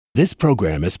This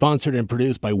program is sponsored and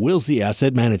produced by Wilsey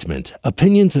Asset Management.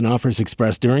 Opinions and offers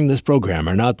expressed during this program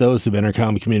are not those of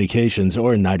Intercom Communications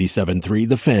or 97.3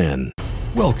 The Fan.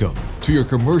 Welcome to your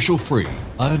commercial-free,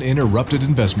 uninterrupted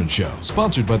investment show,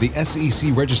 sponsored by the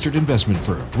SEC-registered investment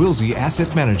firm, Wilsey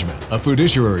Asset Management, a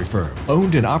fiduciary firm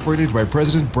owned and operated by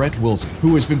President Brent Wilsey,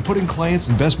 who has been putting clients'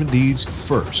 investment needs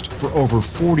first for over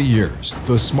 40 years.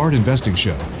 The Smart Investing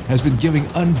Show has been giving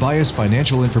unbiased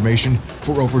financial information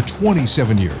for over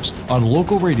 27 years on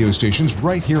local radio stations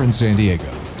right here in San Diego,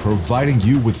 providing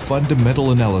you with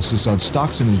fundamental analysis on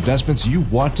stocks and investments you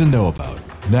want to know about.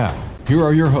 Now, here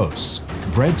are your hosts,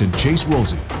 Brent and Chase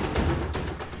Wilsey.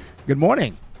 Good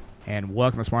morning, and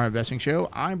welcome to the Smart Investing Show.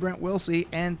 I'm Brent Wilsey,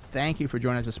 and thank you for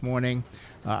joining us this morning.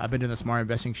 I've been doing the Smart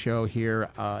Investing Show here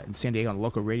in San Diego on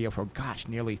local radio for,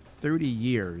 nearly 30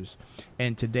 years.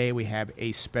 And today we have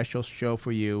a special show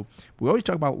for you. We always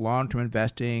talk about long-term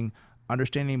investing,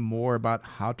 understanding more about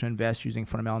how to invest using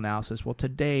fundamental analysis. Well,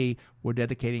 today we're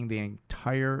dedicating the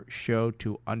entire show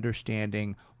to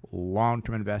understanding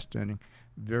long-term investing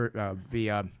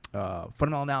via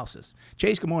fundamental analysis.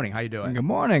 Chase, good morning. How you doing? Good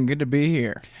morning. Good to be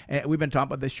here. And we've been talking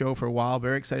about this show for a while.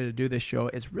 Very excited to do this show.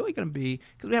 It's really going to be,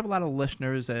 because we have a lot of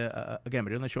listeners. Again, we've been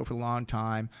doing the show for a long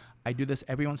time. I do this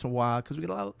every once in a while because we get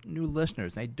a lot of new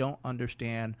listeners. And they don't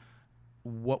understand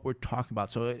what we're talking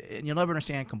about. So and you'll never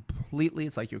understand completely.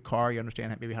 It's like your car. You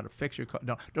understand maybe how to fix your car.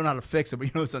 Don't know how to fix it, but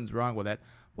you know something's wrong with it.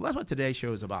 Well, that's what today's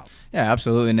show is about. Yeah,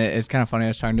 absolutely. And it's kind of funny. I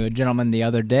was talking to a gentleman the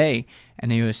other day,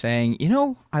 and he was saying,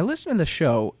 I listen to the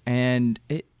show, and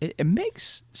it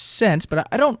makes sense, but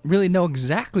I don't really know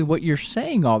exactly what you're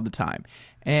saying all the time.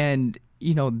 And,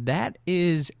 that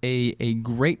is a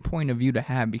great point of view to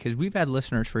have, because we've had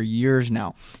listeners for years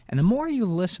now. And the more you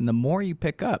listen, the more you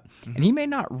pick up. Mm-hmm. And you may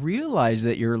not realize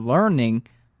that you're learning,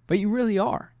 but you really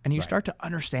are. And you start to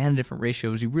understand different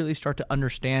ratios. You really start to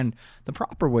understand the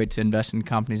proper way to invest in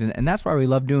companies. And that's why we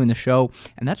love doing the show.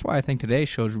 And that's why I think today's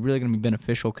show is really going to be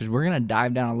beneficial, because we're going to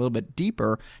dive down a little bit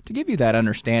deeper to give you that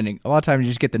understanding. A lot of times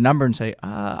you just get the number and say,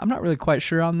 I'm not really quite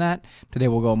sure on that. Today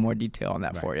we'll go in more detail on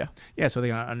that for you. Yeah, so they're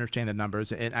going to understand the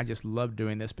numbers. And I just love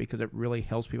doing this because it really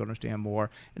helps people understand more.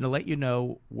 And to let you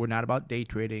know, we're not about day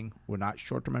trading. We're not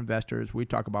short-term investors. We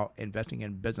talk about investing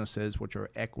in businesses, which are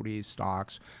equities,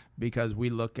 stocks, because we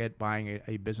look at buying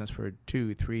a business for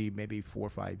 2, 3, maybe 4 or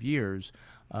 5 years,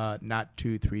 not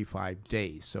 2, 3, 5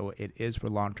 days. So it is for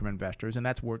long-term investors, and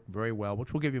that's worked very well,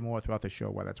 which we'll give you more throughout the show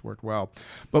why that's worked well.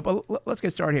 But let's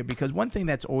get started here, because one thing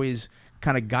that's always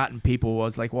kind of gotten people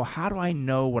was like, well, how do I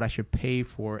know what I should pay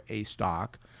for a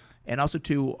stock? And also,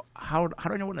 too, how do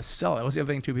I know when to sell it? That was the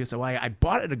other thing, too. People say, well, I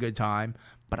bought it at a good time,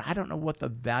 but I don't know what the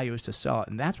value is to sell it.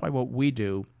 And that's why what we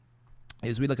do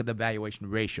is we look at the valuation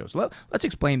ratios. Let's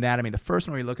explain that. I mean, the first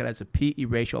one we look at is a PE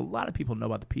ratio. A lot of people know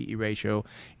about the PE ratio.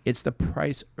 It's the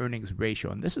price-earnings ratio.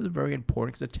 And this is very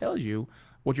important because it tells you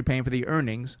what you're paying for the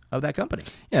earnings of that company.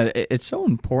 Yeah, it's so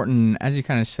important. As you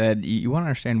kind of said, you want to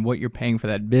understand what you're paying for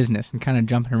that business. And kind of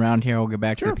jumping around here, we'll get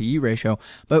back to the PE ratio.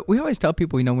 But we always tell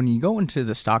people, when you go into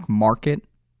the stock market,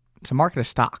 it's a market of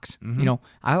stocks. Mm-hmm.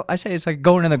 I say it's like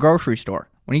going to the grocery store.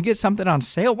 When you get something on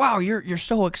sale, wow, you're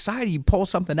so excited. You pull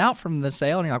something out from the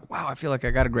sale, and you're like, wow, I feel like I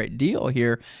got a great deal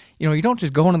here. You don't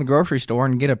just go into the grocery store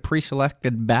and get a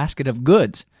pre-selected basket of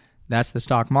goods. That's the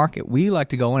stock market. We like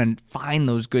to go in and find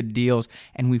those good deals,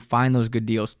 and we find those good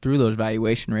deals through those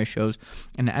valuation ratios.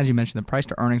 And as you mentioned, the price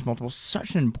to earnings multiple is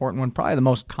such an important one, probably the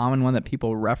most common one that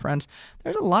people reference.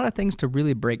 There's a lot of things to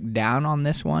really break down on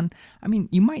this one. I mean,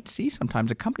 you might see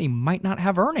sometimes a company might not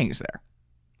have earnings there.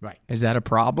 Right. Is that a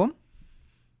problem?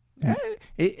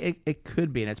 It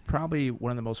could be, and it's probably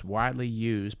one of the most widely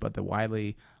used, but the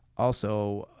widely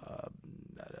also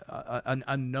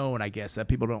unknown, I guess, that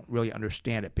people don't really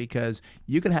understand it, because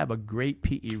you can have a great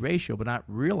PE ratio but not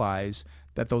realize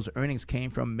that those earnings came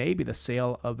from maybe the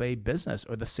sale of a business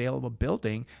or the sale of a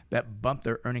building that bumped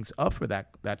their earnings up for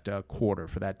that quarter,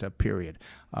 for that period.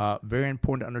 Very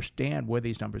important to understand where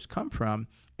these numbers come from.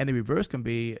 And the reverse can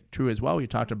be true as well. You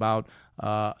talked about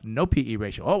no PE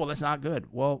ratio. Oh, well, that's not good.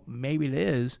 Well, maybe it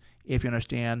is if you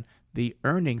understand the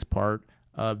earnings part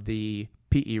of the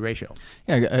PE ratio.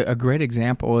 Yeah, a great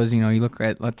example is, you look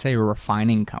at, let's say, a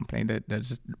refining company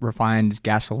that refines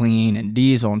gasoline and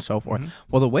diesel and so forth. Mm-hmm.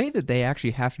 Well, the way that they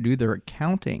actually have to do their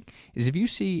accounting is if you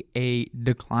see a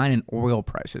decline in oil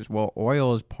prices, well,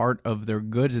 oil is part of their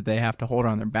goods that they have to hold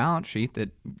on their balance sheet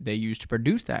that they use to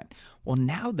produce that. Well,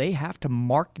 now they have to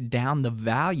mark down the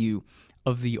value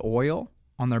of the oil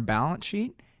on their balance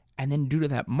sheet, and then due to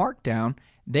that markdown,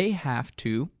 they have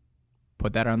to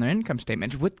put that on their income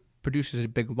statement, produces a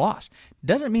big loss.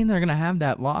 Doesn't mean they're going to have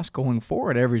that loss going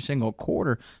forward every single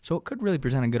quarter. So it could really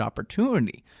present a good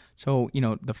opportunity. So,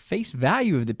 the face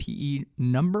value of the PE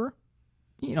number,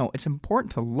 it's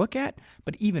important to look at,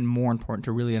 but even more important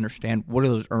to really understand what do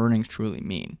those earnings truly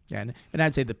mean. Yeah, and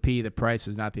I'd say the price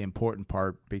is not the important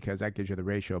part because that gives you the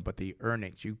ratio, but the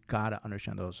earnings, you got to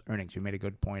understand those earnings. You made a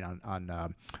good point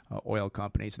on oil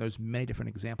companies. And there's many different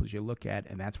examples you look at,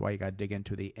 and that's why you got to dig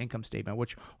into the income statement,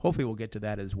 which hopefully we'll get to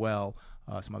that as well,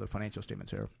 some other financial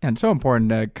statements here. And so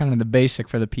important, kind of the basic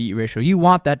for the PE ratio. You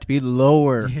want that to be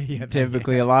lower.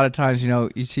 Typically, a lot of times,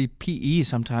 you see PE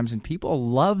sometimes, and people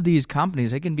love these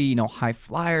companies. They can be, high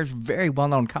flyers, very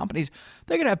well-known companies.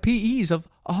 They could have PEs of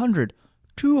 100,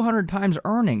 200 times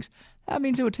earnings. That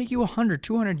means it would take you 100,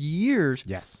 200 years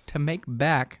to make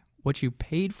back what you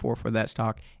paid for that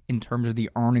stock in terms of the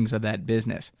earnings of that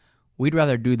business. We'd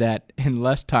rather do that in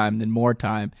less time than more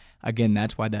time. Again,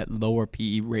 that's why that lower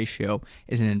PE ratio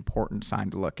is an important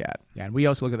sign to look at. Yeah, and we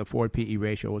also look at the forward PE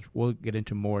ratio, which we'll get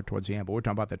into more towards the end, but we're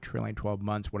talking about the trailing 12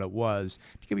 months, what it was,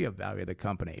 to give you a value of the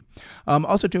company.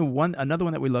 Also, too, another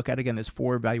one that we look at, again, there's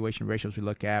 4 valuation ratios we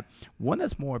look at. One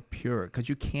that's more pure, because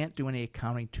you can't do any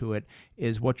accounting to it,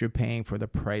 is what you're paying for the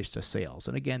price to sales.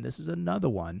 And again, this is another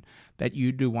one that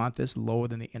you do want this lower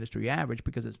than the industry average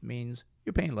because it means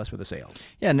you're paying less for the sales.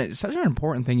 Yeah, and it's such an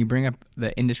important thing. You bring up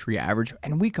the industry average,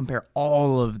 and we compare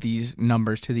all of these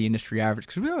numbers to the industry average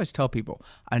because we always tell people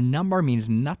a number means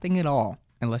nothing at all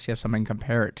unless you have something to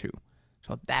compare it to.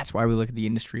 So that's why we look at the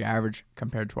industry average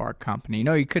compared to our company.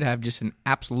 You could have just an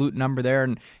absolute number there,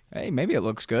 and hey, maybe it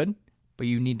looks good, but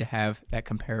you need to have that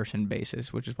comparison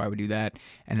basis, which is why we do that.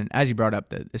 And then, as you brought up,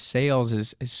 the sales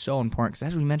is so important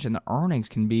because, as we mentioned, the earnings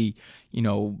can be, I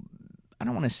don't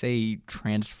want to say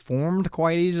transformed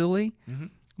quite easily,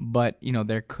 but,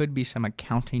 there could be some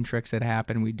accounting tricks that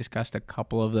happen. We discussed a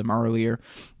couple of them earlier.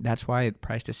 That's why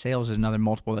price to sales is another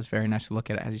multiple that's very nice to look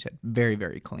at. As you said, very,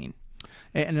 very clean.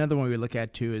 And another one we look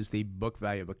at, too, is the book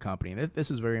value of a company. And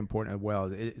this is very important as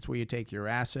well. It's where you take your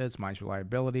assets minus your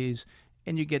liabilities,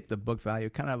 and you get the book value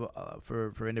kind of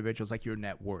for individuals like your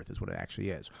net worth is what it actually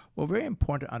is. Well, very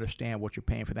important to understand what you're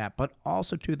paying for that. But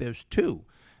also, too, there's two.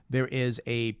 There is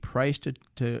a price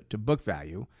to book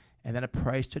value and then a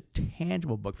price to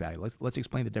tangible book value. Let's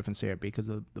explain the difference here because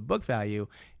the book value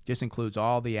just includes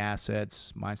all the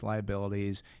assets minus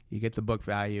liabilities. You get the book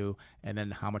value and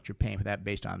then how much you're paying for that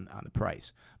based on the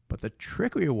price. But the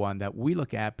trickier one that we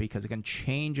look at because it can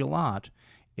change a lot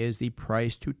is the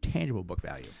price to tangible book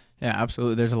value. Yeah,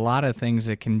 absolutely. There's a lot of things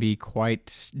that can be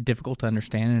quite difficult to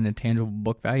understand in a tangible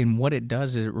book value, and what it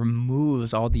does is it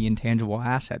removes all the intangible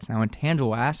assets. Now,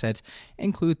 intangible assets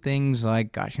include things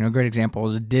like, a great example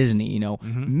is Disney.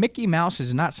 Mickey Mouse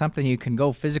is not something you can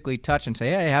go physically touch and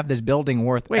say, hey, I have this building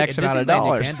worth X amount of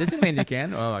dollars. Disneyland you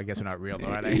can. Oh, I guess they're not real, though,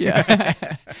 are they?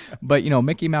 Yeah. But,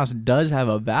 Mickey Mouse does have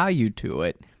a value to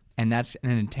it, and that's an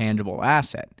intangible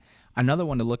asset. Another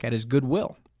one to look at is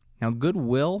goodwill. Now,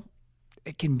 goodwill,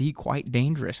 it can be quite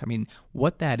dangerous. I mean,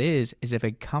 what that is if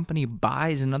a company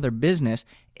buys another business,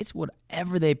 it's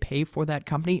whatever they pay for that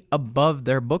company above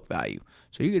their book value.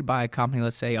 So you could buy a company,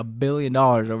 let's say $1 billion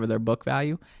over their book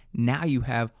value. Now you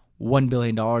have $1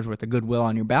 billion worth of goodwill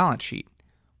on your balance sheet.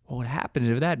 Well, what happens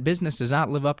if that business does not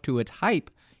live up to its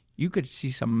hype? You could see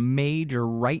some major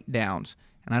write-downs.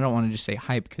 And I don't want to just say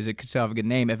hype because it could still have a good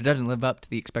name. If it doesn't live up to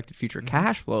the expected future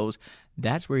cash flows,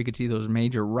 that's where you could see those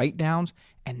major write-downs,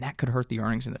 and that could hurt the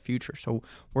earnings in the future. So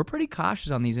we're pretty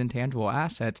cautious on these intangible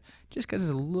assets just because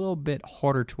it's a little bit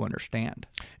harder to understand.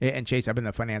 And Chase, I've been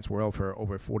in the finance world for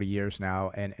over 40 years now,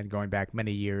 and going back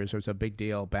many years, there was a big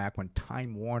deal back when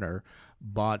Time Warner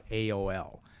bought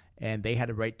AOL. And they had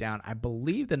to write down, I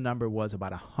believe the number was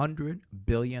about $100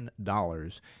 billion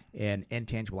in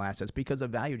intangible assets because the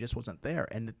value just wasn't there.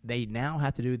 And they now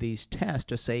have to do these tests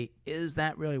to say, is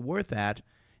that really worth that?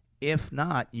 If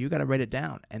not, you got to write it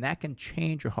down. And that can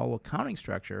change your whole accounting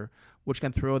structure, which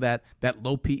can throw that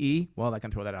low PE, well, that can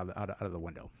throw that out of the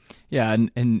window. Yeah,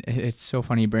 and it's so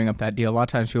funny you bring up that deal. A lot of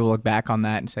times people look back on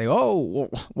that and say, oh,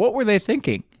 what were they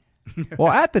thinking?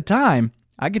 Well, at the time,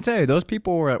 I can tell you, those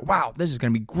people were like, wow, this is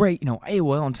going to be great.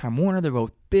 AOL and Time Warner, they're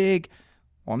both big.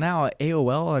 Well, now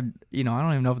AOL, I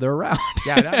don't even know if they're around.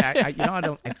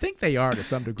 I think they are to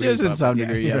some degree. Just in some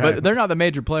degree, yeah. Right. But they're not the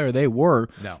major player they were.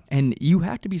 No. And you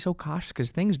have to be so cautious because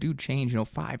things do change,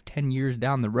 5-10 years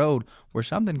down the road where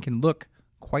something can look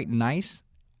quite nice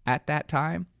at that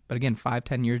time. But again,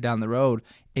 5-10 years down the road,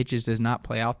 It just does not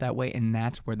play out that way, and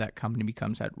that's where that company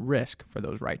becomes at risk for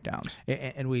those write-downs.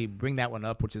 And we bring that one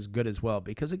up, which is good as well,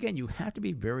 because again, you have to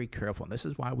be very careful. And this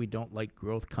is why we don't like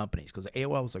growth companies, because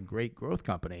AOL was a great growth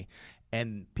company,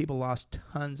 and people lost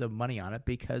tons of money on it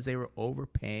because they were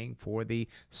overpaying for the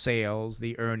sales,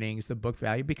 the earnings, the book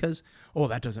value, because,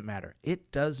 that doesn't matter. It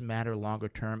does matter longer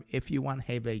term. If you want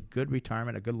to have a good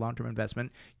retirement, a good long-term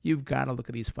investment, you've got to look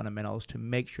at these fundamentals to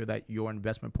make sure that your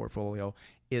investment portfolio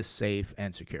is safe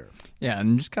and secure. Yeah,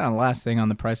 and just kind of last thing on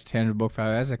the price to tangible book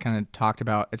value, as I kind of talked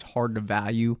about, it's hard to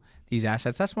value these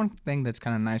assets. That's one thing that's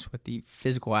kind of nice with the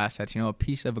physical assets, a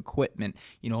piece of equipment,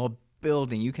 a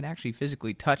building, you can actually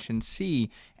physically touch and see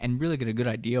and really get a good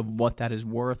idea of what that is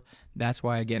worth. That's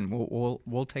why, again,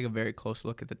 we'll take a very close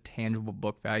look at the tangible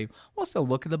book value. We'll still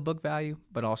look at the book value,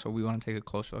 but also we want to take a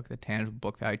closer look at the tangible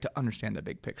book value to understand the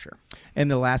big picture. And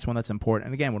the last one that's important,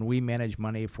 and again, when we manage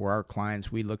money for our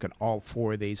clients, we look at all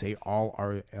four of these. They all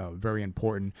are very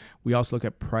important. We also look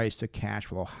at price to cash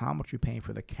flow, how much you're paying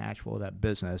for the cash flow of that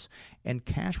business. And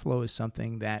cash flow is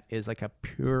something that is like a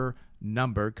pure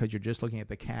number, because you're just looking at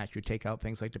the cash. You take out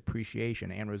things like depreciation,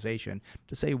 amortization,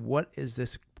 to say what is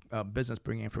this business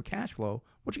bringing in for cash flow,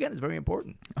 which again is very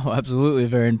important. Oh, absolutely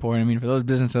very important. I mean, for those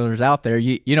business owners out there,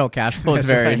 cash flow is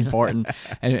very important.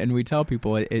 And we tell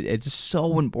people it's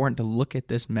so important to look at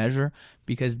this measure,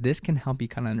 because this can help you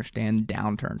kind of understand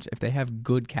downturns. If they have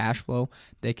good cash flow,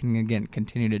 they can, again,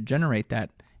 continue to generate that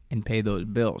and pay those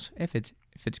bills. If it's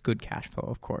good cash flow,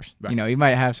 of course. Right. You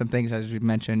might have some things, as we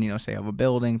mentioned, say of a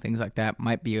building, things like that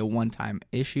might be a one-time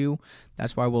issue.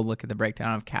 That's why we'll look at the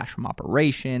breakdown of cash from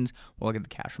operations. We'll look at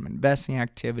the cash from investing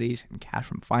activities and cash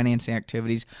from financing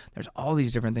activities. There's all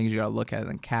these different things you got to look at in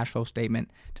the cash flow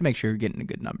statement to make sure you're getting a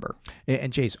good number.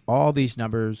 And Chase, all these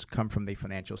numbers come from the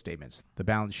financial statements, the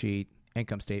balance sheet,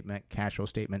 income statement, cash flow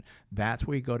statement. That's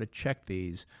where you go to check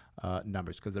these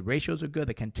numbers, because the ratios are good.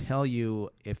 They can tell you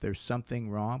if there's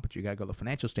something wrong, but you got to go to the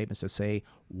financial statements to say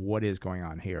what is going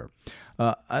on here.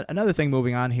 Another thing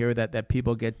moving on here that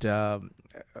people get kind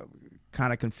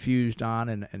of confused on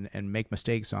and make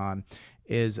mistakes on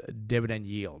is dividend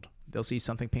yield. They'll see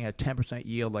something paying a 10%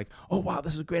 yield, like, oh, wow,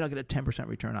 this is great, I'll get a 10%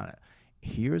 return on it.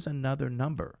 Here's another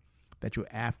number that you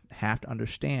have to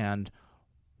understand.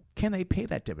 Can they pay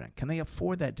that dividend? Can they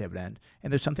afford that dividend?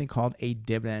 And there's something called a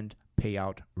dividend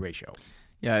payout ratio.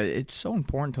 Yeah, it's so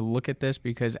important to look at this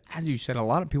because, as you said, a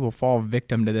lot of people fall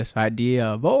victim to this idea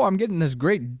of, I'm getting this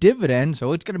great dividend,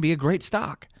 so it's going to be a great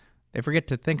stock. They forget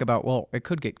to think about, it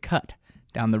could get cut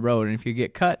down the road. And if you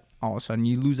get cut, all of a sudden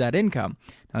you lose that income.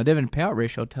 Now, the dividend payout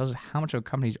ratio tells us how much of a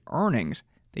company's earnings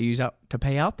they use out to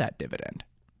pay out that dividend.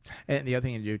 And the other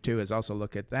thing to do, too, is also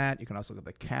look at that. You can also look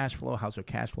at the cash flow. How's their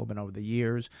cash flow been over the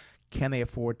years? Can they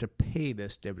afford to pay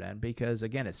this dividend? Because,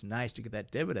 again, it's nice to get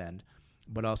that dividend,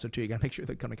 but also, too, you got to make sure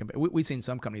the company can pay. We've seen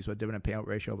some companies with a dividend payout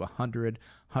ratio of 100,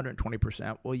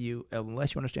 120%. Well,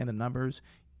 unless you understand the numbers,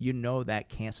 that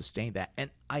can't sustain that.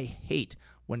 And I hate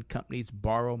when companies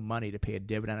borrow money to pay a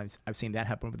dividend. I've seen that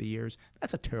happen over the years.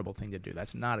 That's a terrible thing to do.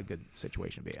 That's not a good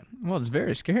situation to be in. Well, it's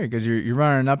very scary because you're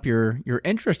running up your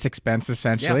interest expense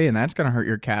essentially, and that's going to hurt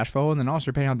your cash flow. And then also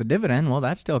you're paying out the dividend. Well,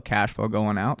 that's still cash flow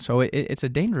going out. So it's a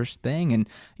dangerous thing. And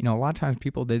a lot of times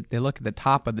people they look at the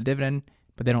top of the dividend,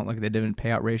 but they don't look at the dividend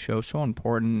payout ratio. So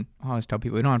important. I always tell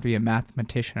people you don't have to be a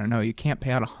mathematician. I know you can't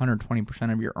pay out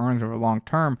 120% of your earnings over long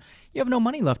term. You have no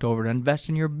money left over to invest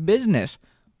in your business.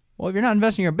 Well, if you're not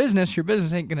investing in your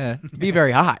business ain't going to be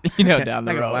very hot, down the road. Not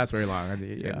going to last very long.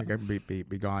 You're going to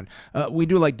be gone. We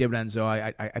do like dividends, though.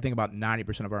 I think about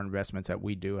 90% of our investments that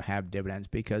we do have dividends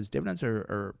because dividends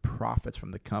are profits from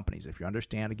the companies. If you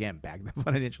understand, again, back to the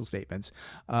financial statements,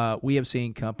 we have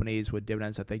seen companies with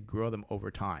dividends that they grow them over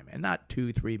time, and not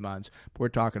 2-3 months. But we're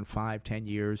talking 5-10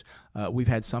 years. We've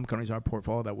had some companies in our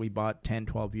portfolio that we bought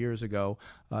 10-12 years ago.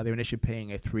 They were initially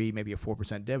paying a 3, maybe a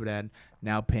 4% dividend,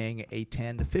 now paying a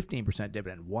 10 to 15%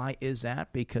 dividend. Why is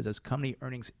that? Because as company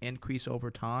earnings increase over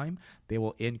time, they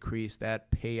will increase that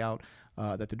payout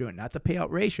that they're doing. Not the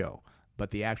payout ratio,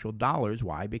 but the actual dollars.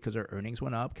 Why? Because their earnings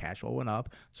went up, cash flow went up,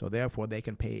 so therefore they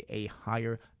can pay a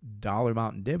higher dollar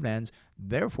amount in dividends,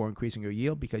 therefore increasing your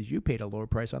yield because you paid a lower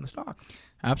price on the stock.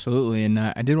 Absolutely, and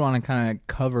I did want to kind of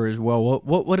cover as well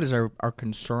what is our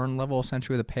concern level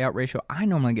essentially with the payout ratio. I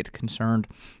normally get concerned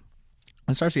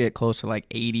it starts to get close to like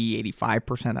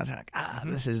 80-85%. That's like,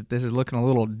 this is looking a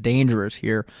little dangerous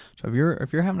here. So if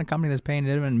you're having a company that's paying a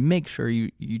dividend, make sure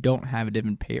you don't have a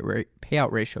dividend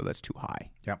payout ratio that's too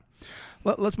high. Yep.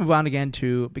 Well, let's move on again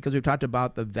because we've talked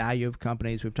about the value of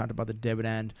companies, we've talked about the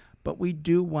dividend, but we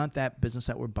do want that business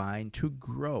that we're buying to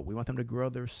grow. We want them to grow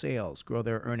their sales, grow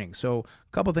their earnings. So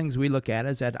a couple of things we look at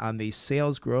is that on the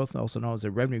sales growth, also known as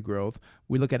the revenue growth,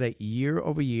 we look at it year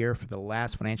over year for the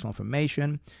last financial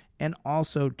information, and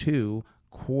also too,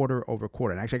 quarter over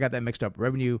quarter. And actually, I got that mixed up.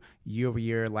 Revenue year over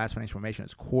year, last financial information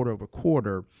is quarter over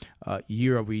quarter.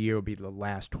 Year over year will be the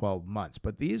last 12 months.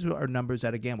 But these are numbers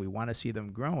that, again, we want to see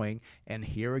them growing. And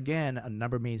here again, a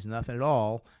number means nothing at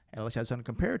all unless you have something to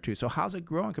compare it to. So how's it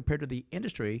growing compared to the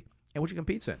industry and which it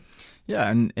competes in? Yeah,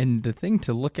 and the thing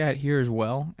to look at here as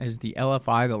well is the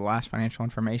LFI, the last financial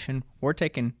information. We're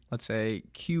taking, let's say,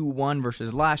 Q1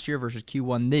 versus last year versus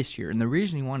Q1 this year. And the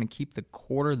reason you want to keep the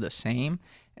quarter the same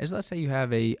is, let's say you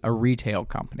have a retail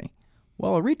company.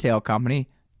 Well, a retail company,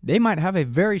 they might have a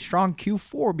very strong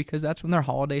Q4 because that's when their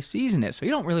holiday season is. So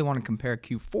you don't really want to compare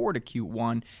Q4 to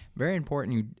Q1. Very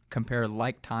important you compare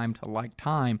like time to like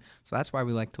time. So that's why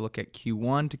we like to look at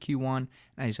Q1 to Q1.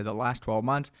 And you said the last 12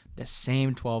 months, the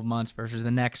same 12 months versus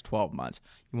the next 12 months.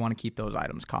 You want to keep those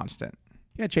items constant.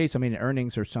 Yeah, Chase, I mean,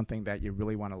 earnings are something that you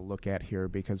really want to look at here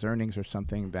because earnings are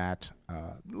something that,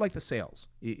 like the sales,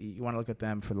 you want to look at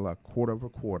them for the quarter over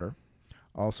quarter,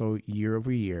 also year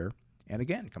over year, and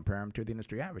again, compare them to the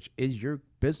industry average. Is your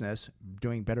business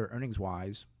doing better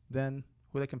earnings-wise than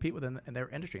who they compete with in their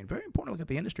industry? And very important to look at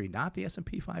the industry, not the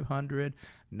S&P 500,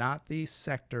 not the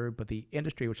sector, but the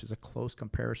industry, which is a close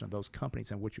comparison of those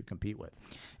companies in which you compete with.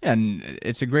 And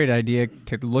it's a great idea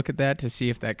to look at that to see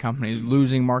if that company is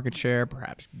losing market share,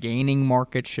 perhaps gaining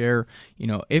market share. You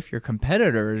know, if your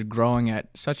competitor is growing at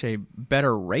such a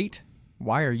better rate,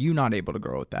 why are you not able to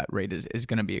grow at that rate is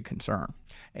going to be a concern.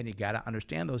 And you got to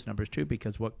understand those numbers too,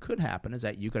 because what could happen is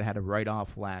that you could have had a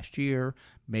write-off last year,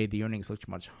 made the earnings look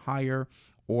much higher,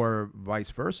 or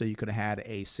vice versa. You could have had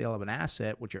a sale of an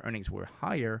asset, which your earnings were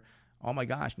higher. Oh my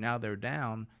gosh, now they're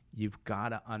down. You've got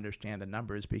to understand the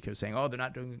numbers because saying, oh, they're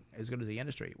not doing as good as the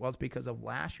industry. Well, it's because of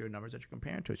last year numbers that you're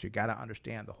comparing to. So you got to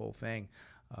understand the whole thing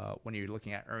when you're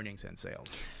looking at earnings and sales.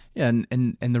 Yeah,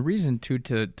 and the reason too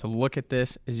to look at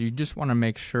this is you just want to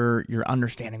make sure you're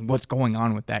understanding what's going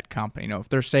on with that company. You know, if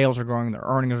their sales are growing, their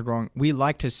earnings are growing, we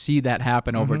like to see that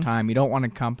happen over time. You don't want a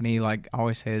company, like I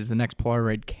always say, is the next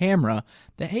Polaroid camera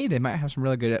that, hey, they might have some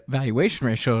really good valuation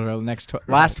ratios over the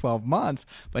last 12 months,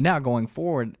 but now going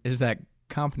forward, is that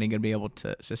company going to be able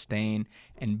to sustain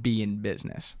and be in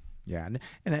business? Yeah,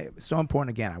 and it's so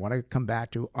important. Again, I want to come back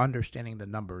to understanding the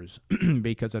numbers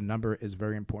because a number is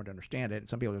very important to understand it. And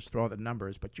some people just throw out the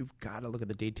numbers, but you've got to look at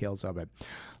the details of it.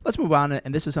 Let's move on.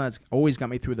 And this is something that's always got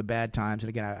me through the bad times. And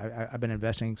again, I've been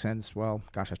investing since, well,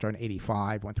 gosh, I started in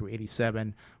 85, went through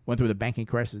 87, went through the banking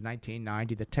crisis in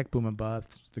 1990, the tech boom and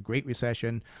bust, the Great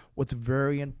Recession. What's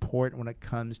very important when it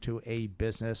comes to a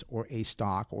business or a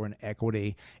stock or an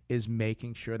equity is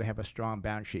making sure they have a strong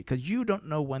balance sheet because you don't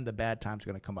know when the bad times are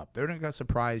going to come up. They're going to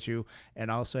surprise you,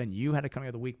 and all of a sudden you had a coming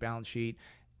with a weak balance sheet,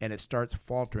 and it starts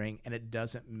faltering, and it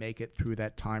doesn't make it through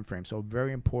that time frame. So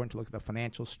very important to look at the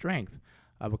financial strength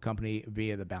of a company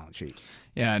via the balance sheet.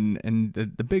 Yeah, and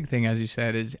the big thing, as you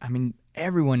said, is, I mean,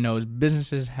 everyone knows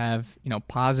businesses have, you know,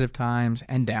 positive times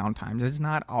and down times. It's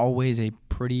not always a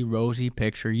pretty rosy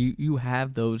picture. You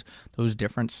have those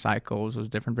different cycles, those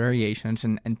different variations,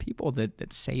 and people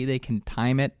that say they can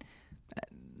time it,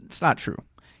 it's not true.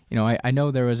 You know, I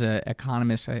know there was an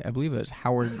economist, I believe it was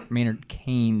Howard Maynard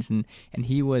Keynes, and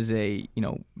he was a, you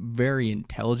know, very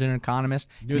intelligent economist.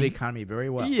 Knew the economy very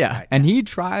well. Yeah, right. And he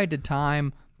tried to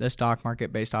time the stock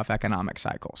market based off economic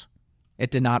cycles.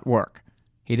 It did not work.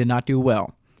 He did not do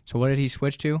well. So what did he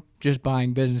switch to? Just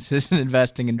buying businesses and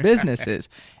investing in businesses.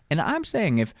 And I'm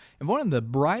saying if one of the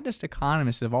brightest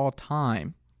economists of all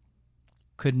time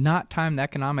could not time the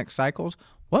economic cycles,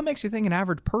 what makes you think an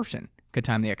average person could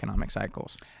time the economic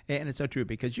cycles? And it's so true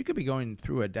because you could be going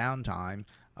through a downtime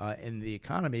in the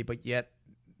economy, but yet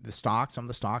some of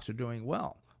the stocks are doing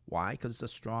well. Why? Because it's a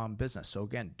strong business. So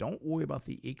again, don't worry about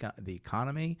the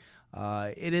economy.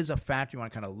 It is a factor you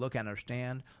want to kind of look at and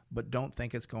understand, but don't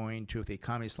think it's going to, if the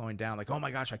economy is slowing down, like, oh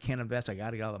my gosh, I can't invest, I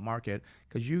got to get out of the market,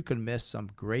 because you can miss some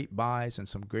great buys and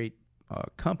some great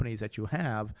companies that you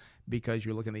have because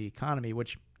you're looking at the economy,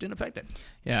 which didn't affect it.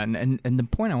 Yeah, and the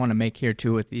point I want to make here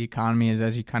too with the economy is,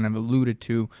 as you kind of alluded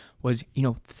to, was, you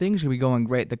know, things could be going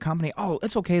great. The company, oh,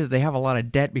 it's okay that they have a lot of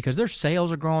debt because their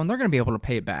sales are growing, they're going to be able to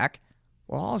pay it back.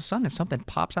 Well, all of a sudden, if something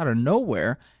pops out of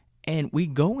nowhere and we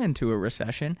go into a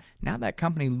recession, now that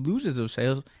company loses those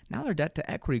sales, now their debt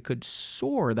to equity could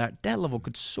soar, that debt level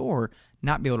could soar,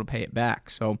 not be able to pay it back.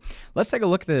 So let's take a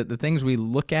look at the things we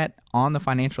look at on the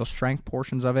financial strength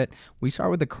portions of it. We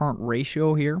start with the current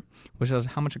ratio here, which is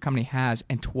how much a company has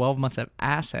in 12 months of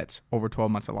assets over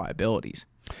 12 months of liabilities.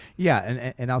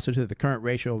 Yeah, and also to the current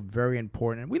ratio, very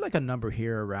important. And we like a number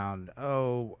here around,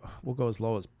 we'll go as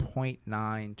low as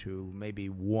 0.9 to maybe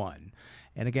 1.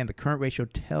 And again, the current ratio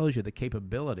tells you the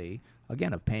capability,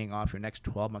 again, of paying off your next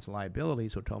 12 months of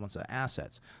liabilities or 12 months of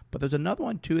assets. But there's another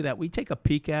one, too, that we take a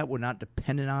peek at. We're not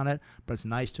dependent on it, but it's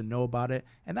nice to know about it,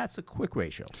 and that's the quick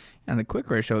ratio. And the quick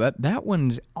ratio, that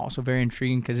one's also very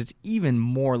intriguing because it's even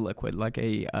more liquid. Like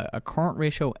a current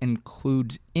ratio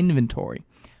includes inventory.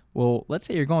 Well, let's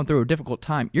say you're going through a difficult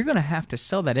time. You're going to have to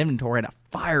sell that inventory at a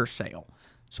fire sale.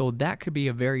 So that could be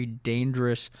a very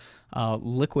dangerous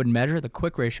liquid measure. The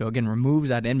quick ratio, again, removes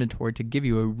that inventory to give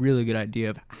you a really good idea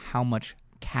of how much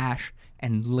cash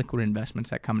and liquid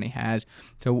investments that company has.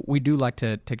 So we do like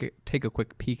to take a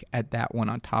quick peek at that one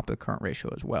on top of the current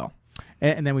ratio as well.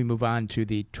 And then we move on to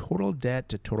the total debt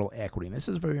to total equity. And this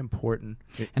is very important.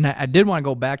 And I did want to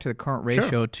go back to the current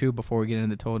ratio, too, before we get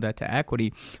into the total debt to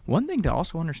equity. One thing to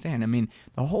also understand, I mean,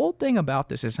 the whole thing about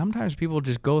this is sometimes people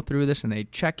just go through this and they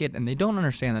check it and they don't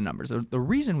understand the numbers. The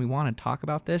reason we want to talk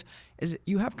about this is that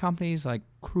you have companies like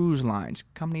cruise lines,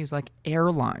 companies like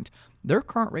airlines. Their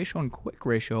current ratio and quick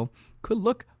ratio could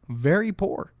look very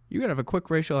poor. You could have a quick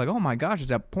ratio like, oh my gosh,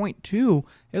 it's at 0.2.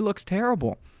 It looks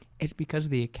terrible. It's because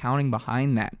of the accounting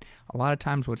behind that. A lot of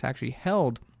times what's actually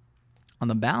held on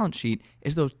the balance sheet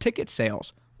is those ticket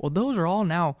sales. Well, those are all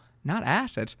now not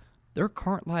assets. They're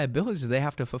current liabilities that they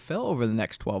have to fulfill over the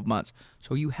next 12 months.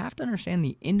 So you have to understand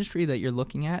the industry that you're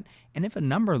looking at. And if a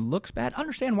number looks bad,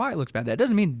 understand why it looks bad. That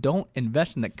doesn't mean don't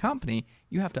invest in the company.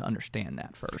 You have to understand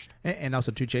that first. And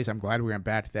also, too, Chase, I'm glad we went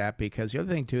back to that, because the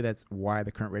other thing, too, that's why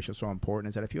the current ratio is so important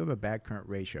is that if you have a bad current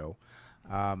ratio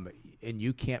and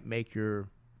you can't make your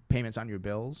payments on your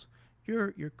bills,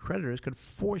 your creditors could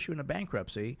force you into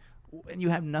bankruptcy, and you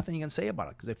have nothing you can say about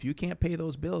it. Because if you can't pay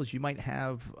those bills, you might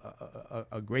have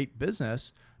a great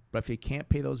business, but if you can't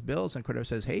pay those bills and creditor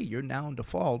says, hey, you're now in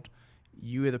default,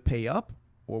 you either pay up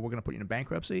or we're going to put you in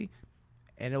bankruptcy,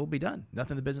 and it will be done.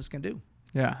 Nothing the business can do.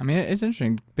 Yeah, I mean, it's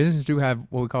interesting. Businesses do have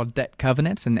what we call debt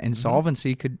covenants, and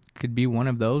solvency could be one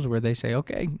of those where they say,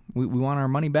 okay, we want our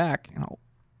money back.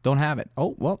 Don't have it.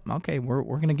 Oh, well, okay, we're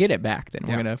going to get it back then.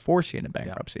 We're going to force you into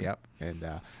bankruptcy. Yep. And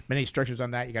many structures on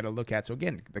that you got to look at. So,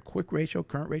 again, the quick ratio,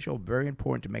 current ratio, very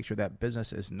important to make sure that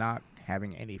business is not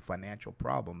having any financial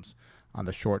problems on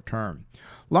the short term.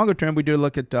 Longer term, we do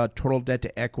look at total debt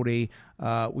to equity.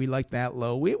 We like that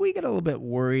low. We get a little bit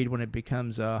worried when it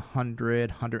becomes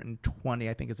 100, 120,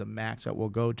 I think is a max that we'll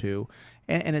go to.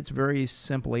 And it's very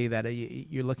simply that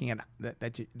you're looking at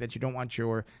that you don't want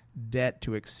your debt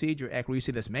to exceed your equity. You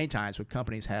see this many times where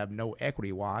companies have no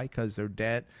equity. Why? Because their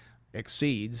debt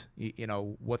exceeds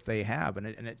what they have, and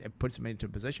it puts them into a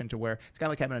position to where it's kind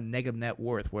of like having a negative net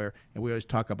worth, and we always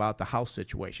talk about the house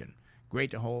situation.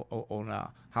 Great to own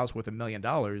a house worth $1 million,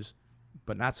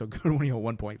 but not so good when you owe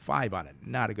 1.5 on it.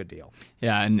 Not a good deal.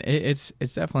 Yeah, and it's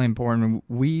definitely important.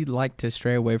 We like to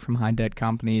stray away from high debt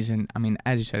companies, and I mean,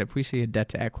 as you said, if we see a debt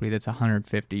to equity that's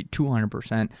 150,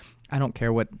 200%, I don't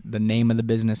care what the name of the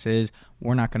business is,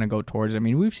 we're not going to go towards it. I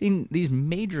mean, we've seen these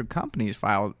major companies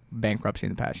file bankruptcy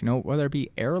in the past, whether it be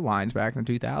airlines back in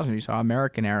the 2000s. You saw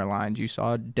American Airlines, you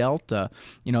saw Delta,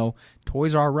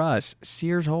 Toys R Us,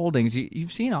 Sears Holdings.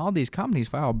 You've seen all these companies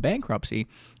file bankruptcy.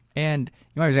 And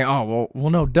you might be saying, oh, well,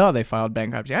 no duh, they filed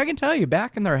bankruptcy. I can tell you,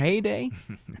 back in their heyday,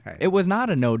 right. It was not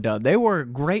a no duh. They were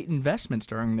great investments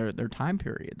during their time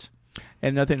periods.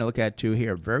 And another thing to look at, too,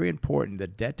 here, very important, the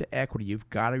debt to equity, you've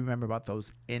got to remember about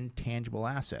those intangible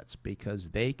assets, because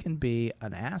they can be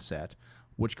an asset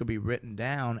which could be written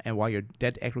down, and while your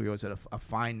debt to equity goes at a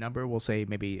fine number, we'll say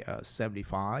maybe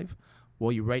 75,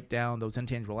 well, you write down those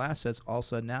intangible assets,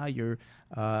 also now your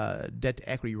debt to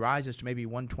equity rises to maybe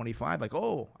 125, like,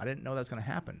 oh, I didn't know that's going to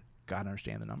happen. Got to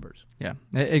understand the numbers. Yeah,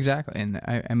 exactly. And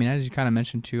I mean, as you kind of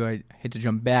mentioned too, I hate to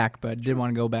jump back, but I did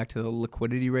want to go back to the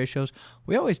liquidity ratios.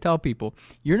 We always tell people,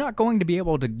 you're not going to be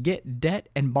able to get debt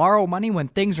and borrow money when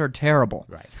things are terrible.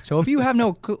 Right. So if you have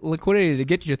no liquidity to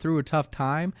get you through a tough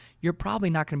time, you're probably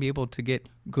not going to be able to get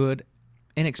good,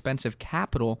 inexpensive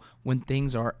capital when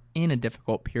things are in a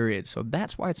difficult period. So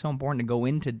that's why it's so important to go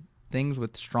into things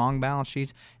with strong balance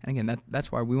sheets. And again,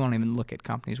 that's why we won't even look at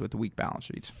companies with weak balance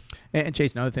sheets. And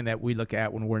Chase, another thing that we look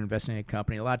at when we're investing in a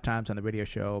company, a lot of times on the radio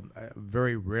show,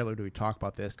 very rarely do we talk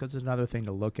about this because it's another thing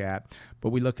to look at, but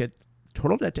we look at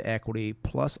total debt to equity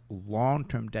plus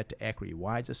long-term debt to equity.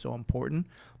 Why is this so important?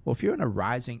 Well, if you're in a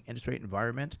rising interest rate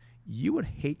environment, you would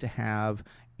hate to have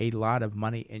a lot of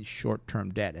money in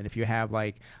short-term debt. And if you have,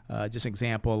 like, just an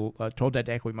example, total debt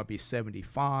to equity might be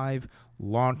 75,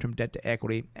 long-term debt to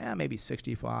equity, maybe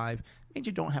 65, means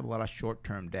you don't have a lot of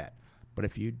short-term debt. But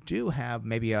if you do have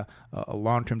maybe a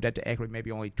long-term debt to equity,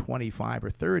 maybe only 25 or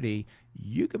 30,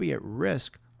 you could be at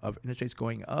risk of interest rates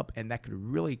going up, and that could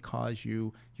really cause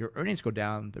your earnings go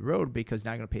down the road, because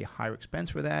now you're going to pay a higher expense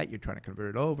for that. You're trying to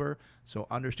convert it over. So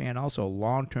understand also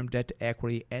long-term debt to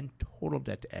equity and total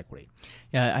debt to equity.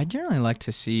 Yeah, I generally like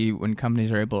to see when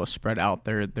companies are able to spread out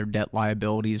their debt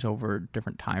liabilities over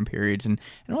different time periods. And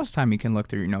most of the time you can look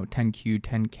through, 10Q,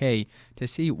 10K to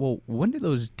see, well, when do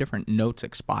those different notes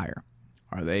expire?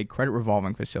 Are they credit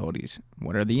revolving facilities?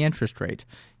 What are the interest rates?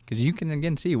 Because you can,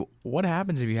 again, see what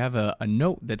happens if you have a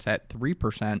note that's at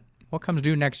 3%. What comes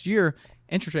due next year,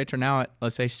 interest rates are now at,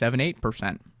 let's say, 7, 8%.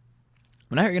 Well,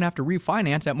 now you're going to have to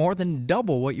refinance at more than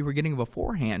double what you were getting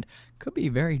beforehand. Could be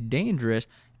very dangerous,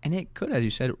 and it could, as you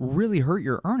said, really hurt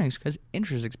your earnings because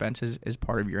interest expenses is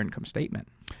part of your income statement.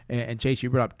 And Chase, you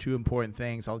brought up two important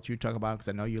things. I'll let you talk about them because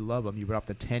I know you love them. You brought up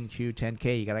the 10Q,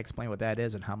 10K. You got to explain what that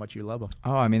is and how much you love them.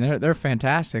 Oh, I mean, they're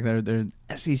fantastic. They're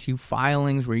SEC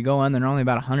filings where you go in, they're only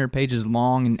about 100 pages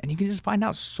long, and you can just find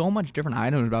out so much different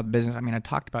items about the business. I mean, I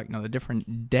talked about, the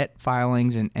different debt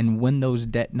filings and when those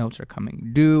debt notes are coming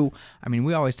due. I mean,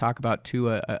 we always talk about, too,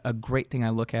 a great thing I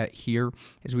look at here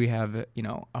is we have,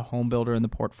 a home builder in the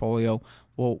portfolio.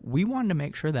 Well, we wanted to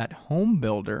make sure that home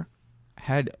builder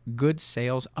had good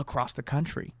sales across the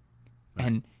country. Right.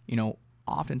 And,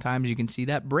 oftentimes you can see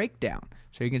that breakdown.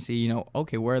 So you can see,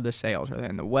 okay, where are the sales? Are they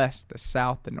in the West, the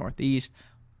South, the Northeast?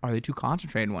 Are they too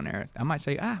concentrated in one area? I might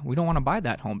say, we don't want to buy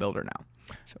that home builder now.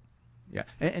 So. Yeah,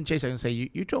 and Chase, I can say,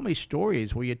 you told me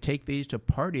stories where you take these to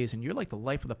parties, and you're like the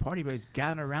life of the party. Everybody's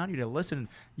gathering around you to listen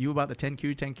to you about the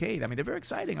 10Q, 10K. I mean, they're very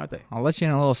exciting, aren't they? I'll let you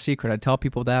in a little secret. I tell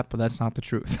people that, but that's not the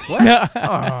truth. What?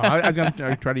 I was going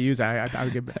to try to use that. I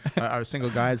would give our single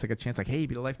guys like a chance, like, hey,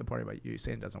 be the life of the party, but you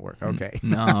saying it doesn't work. Okay.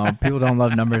 No, people don't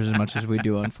love numbers as much as we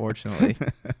do, unfortunately.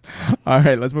 All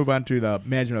right, let's move on to the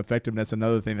management effectiveness,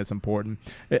 another thing that's important.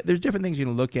 There's different things you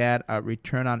can look at,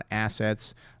 return on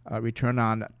assets, return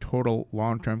on total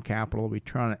long-term capital,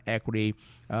 return on equity.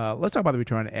 Let's talk about the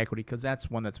return on equity because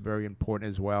that's one that's very important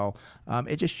as well.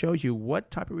 It just shows you what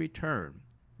type of return,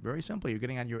 very simply, you're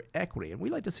getting on your equity. And we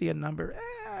like to see a number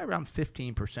around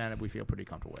 15% that we feel pretty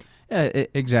comfortable with. Yeah,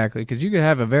 exactly, because you could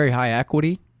have a very high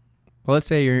equity. Well, let's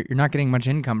say you're not getting much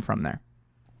income from there.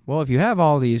 Well, if you have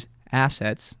all these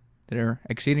assets that are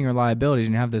exceeding your liabilities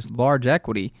and you have this large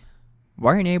equity,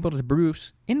 why aren't you able to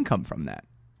produce income from that?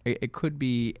 It could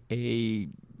be a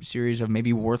series of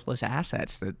maybe worthless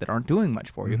assets that aren't doing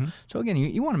much for you. Mm-hmm. So again,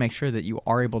 you want to make sure that you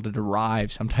are able to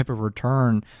derive some type of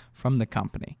return from the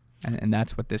company. And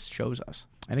that's what this shows us.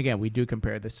 And again, we do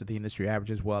compare this to the industry average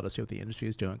as well to see what the industry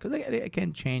is doing because it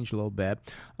can change a little bit.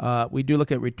 We do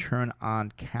look at return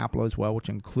on capital as well, which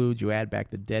includes you add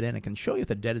back the debt in. It can show you if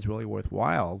the debt is really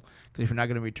worthwhile because if you're not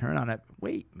going to return on it,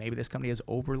 wait, maybe this company is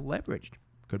over-leveraged.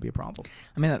 Could be a problem.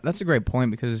 I mean, that's a great point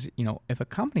because, if a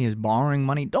company is borrowing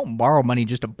money, don't borrow money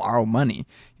just to borrow money.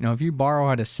 If you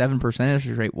borrow at a 7%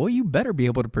 interest rate, well, you better be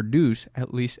able to produce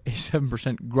at least a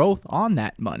 7% growth on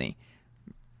that money.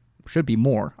 Should be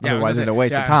more, otherwise it's a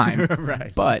waste of time.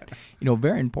 Right. But,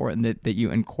 very important that you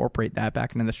incorporate that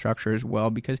back into the structure as well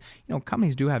because,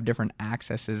 companies do have different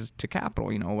accesses to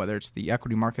capital, whether it's the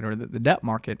equity market or the debt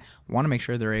market. Want to make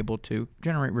sure they're able to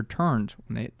generate returns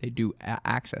when they do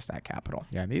access that capital.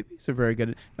 Yeah, these are very good.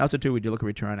 And also, too, we do look at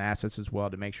return on assets as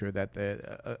well to make sure that,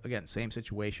 again, same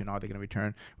situation, are they going to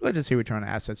return? We like to see return on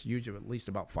assets usually at least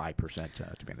about 5%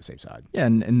 to be on the safe side. Yeah,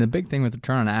 and the big thing with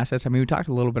return on assets, I mean, we talked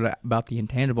a little bit about the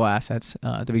intangible assets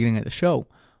at the beginning of the show.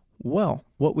 Well,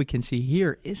 what we can see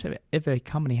here is if a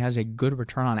company has a good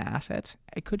return on assets,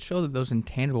 it could show that those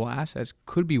intangible assets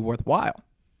could be worthwhile.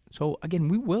 So again,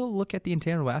 we will look at the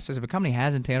intangible assets. If a company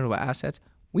has intangible assets,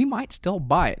 we might still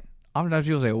buy it. Oftentimes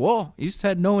people say, well, you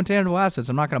said no intangible assets,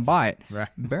 I'm not going to buy it. Right.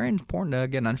 Very important to,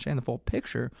 again, understand the full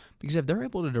picture because if they're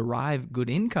able to derive good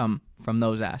income from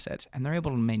those assets and they're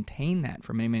able to maintain that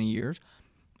for many, many years,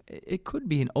 it could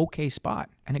be an okay spot,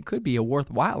 and it could be a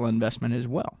worthwhile investment as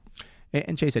well.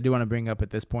 And Chase, I do want to bring up at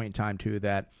this point in time, too,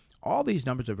 that all these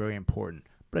numbers are very important,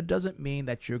 but it doesn't mean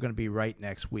that you're going to be right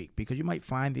next week because you might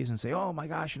find these and say, oh, my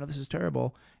gosh, this is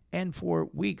terrible. And for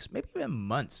weeks, maybe even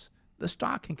months, the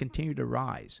stock can continue to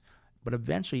rise. but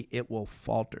eventually it will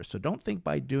falter. So don't think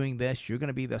by doing this you're going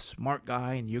to be the smart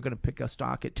guy and you're going to pick a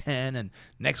stock at 10 and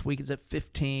next week is at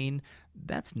 15.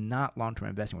 That's not long-term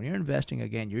investing. When you're investing,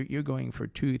 again, you're going for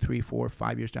 2, 3, 4,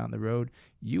 5 years down the road.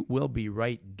 You will be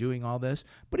right doing all this.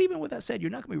 But even with that said, you're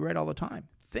not going to be right all the time.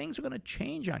 Things are going to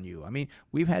change on you. I mean,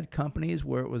 we've had companies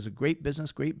where it was a great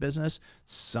business,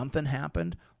 something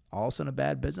happened, all of a sudden a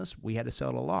bad business, we had to sell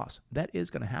at a loss. That is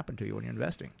going to happen to you when you're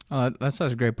investing. That's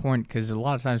such a great point, because a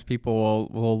lot of times people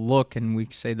will look, and we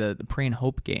say the pray and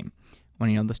hope game,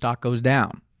 when the stock goes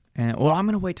down, and I'm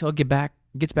going to wait till it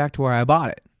gets back to where I bought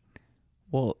it.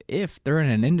 Well, if they're in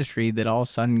an industry that all of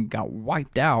a sudden got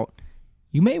wiped out,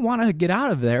 you may want to get out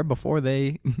of there before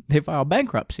they file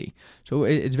bankruptcy. So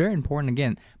it's very important.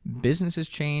 Again, businesses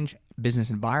change, business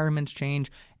environments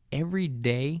change. Every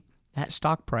day, that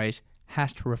stock price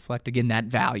has to reflect, again, that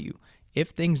value.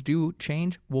 If things do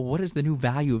change, well, what is the new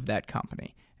value of that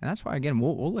company? And that's why, again,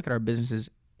 we'll look at our businesses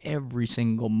every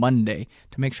single Monday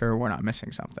to make sure we're not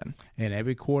missing something. And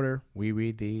every quarter, we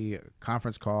read the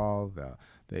conference call,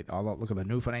 look at the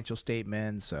new financial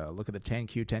statements, look at the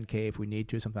 10Q, 10K if we need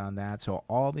to, something on that. So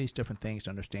all these different things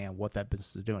to understand what that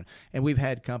business is doing. And we've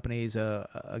had companies,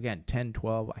 again, 10,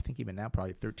 12, I think even now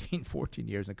probably 13, 14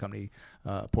 years in a company,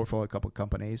 portfolio, a couple of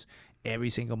companies. Every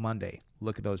single Monday,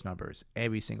 look at those numbers.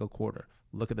 Every single quarter,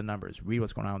 look at the numbers. Read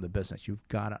what's going on in the business. You've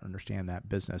got to understand that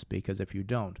business, because if you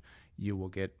don't, you will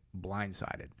get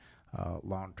blindsided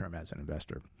long-term as an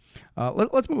investor.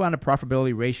 Let's move on to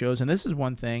profitability ratios. And this is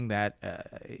one thing that,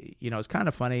 is kind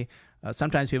of funny.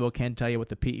 Sometimes people can tell you what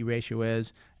the PE ratio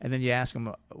is, and then you ask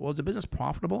them, well, is the business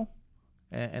profitable?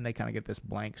 And they kind of get this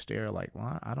blank stare like,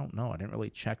 well, I don't know. I didn't really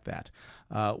check that.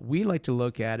 We like to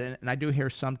look at it, and I do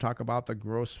hear some talk about the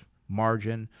gross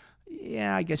margin.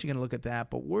 Yeah, I guess you can look at that,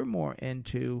 but we're more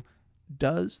into,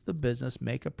 does the business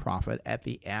make a profit at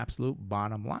the absolute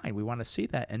bottom line? We want to see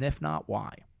that, and if not,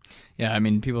 why? Yeah, I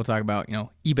mean, people talk about,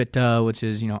 EBITDA, which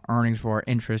is, earnings for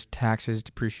interest, taxes,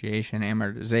 depreciation,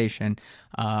 amortization,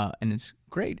 and it's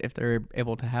great if they're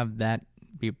able to have that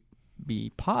be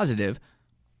positive.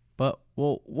 But,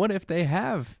 well, what if they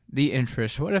have the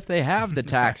interest? What if they have the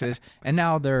taxes and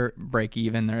now they're break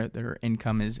even, their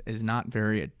income is not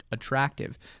very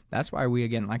attractive? That's why we,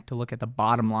 again, like to look at the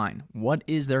bottom line. What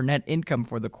is their net income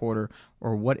for the quarter,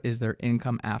 or what is their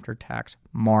income after tax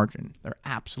margin, their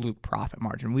absolute profit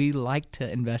margin? We like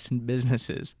to invest in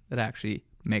businesses that actually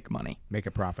make money, make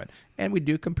a profit. And we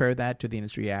do compare that to the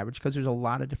industry average, because there's a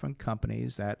lot of different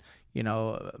companies that,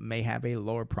 may have a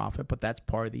lower profit, but that's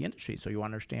part of the industry. So you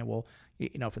understand, well,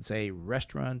 if it's a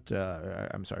restaurant,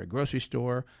 grocery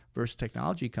store versus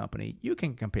technology company, you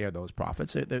can compare those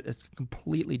profits. It's a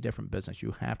completely different business.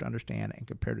 You have to understand and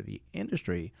compare to the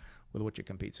industry with what it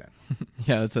competes in.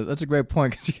 Yeah, that's a great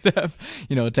point, because you could have,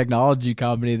 a technology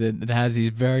company that has these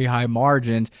very high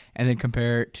margins, and then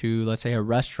compare it to, let's say, a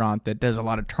restaurant that does a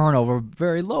lot of turnover,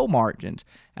 very low margins.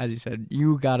 As you said,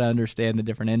 you got to understand the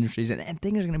different industries, and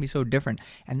things are going to be so different.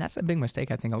 And that's a big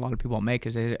mistake I think a lot of people make,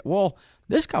 is they say, well,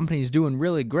 this company is doing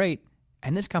really great,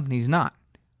 and this company's not.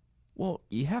 Well,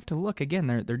 you have to look, again,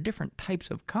 there are different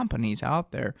types of companies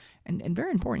out there, and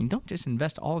very important, you don't just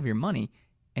invest all of your money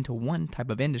into one type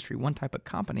of industry, one type of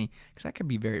company, because that could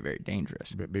be very, very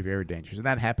dangerous. Be very dangerous. And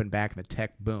that happened back in the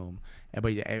tech boom.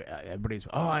 Everybody's,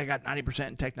 I got 90%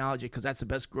 in technology because that's the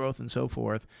best growth and so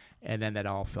forth. And then that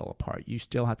all fell apart. You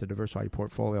still have to diversify your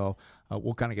portfolio.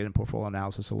 We'll kind of get in portfolio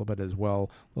analysis a little bit as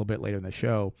well, a little bit later in the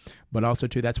show. But also,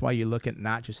 too, that's why you look at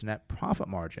not just net profit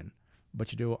margin, but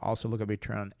you do also look at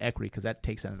return on equity, because that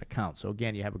takes that into account. So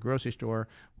again, you have a grocery store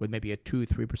with maybe a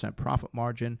 2-3% profit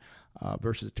margin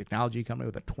versus a technology company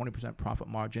with a 20% profit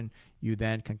margin. You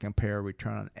then can compare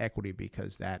return on equity,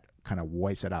 because that kind of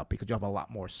wipes it out, because you have a lot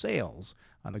more sales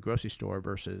on the grocery store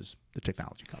versus the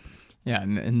technology company. Yeah,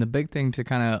 and the big thing to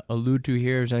kind of allude to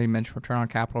here is that you mentioned return on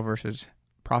capital versus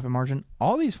profit margin.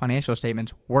 All these financial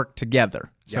statements work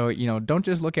together. Yep. So, don't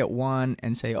just look at one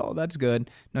and say, oh, that's good.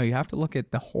 No, you have to look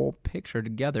at the whole picture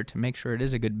together to make sure it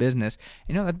is a good business.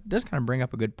 That does kind of bring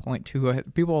up a good point, too.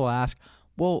 People will ask,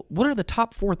 well, what are the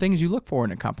top 4 things you look for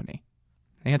in a company?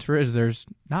 The answer is there's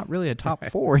not really a top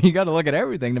 4. You got to look at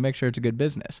everything to make sure it's a good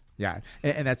business. Yeah,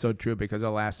 and that's so true, because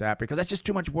they'll ask that because that's just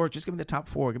too much work. Just give me the top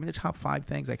 4. Give me the top 5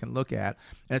 things I can look at.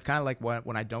 And it's kind of like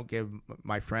when I don't give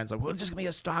my friends, like, well, just give me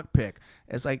a stock pick.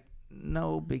 It's like,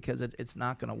 No, because it's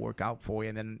not going to work out for you,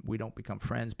 and then we don't become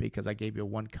friends because I gave you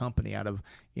one company out of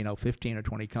 15 or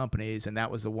 20 companies, and that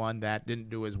was the one that didn't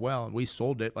do as well, and we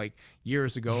sold it like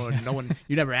years ago, and no one,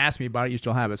 you never asked me about it, you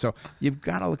still have it. So you've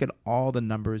got to look at all the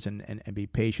numbers and be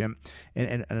patient.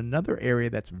 And another area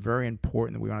that's very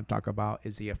important that we want to talk about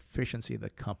is the efficiency of the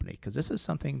company, because this is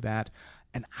something that,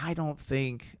 and I don't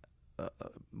think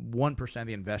 1% of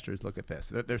the investors look at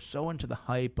this. They're so into the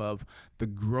hype of the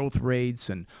growth rates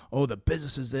and, oh, the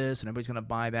business is this and everybody's going to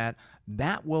buy that.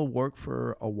 That will work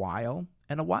for a while.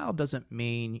 And a while doesn't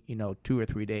mean, 2 or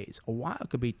 3 days. A while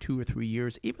could be 2 or 3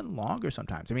 years, even longer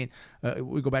sometimes. I mean,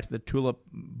 we go back to the tulip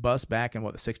bust back in,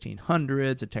 the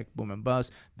 1600s, the tech boom and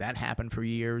bust. That happened for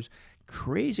years.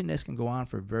 Craziness can go on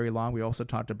for very long. We also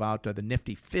talked about the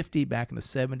Nifty 50 back in the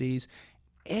 70s.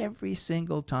 Every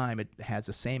single time it has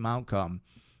the same outcome,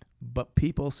 but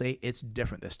people say it's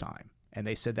different this time. And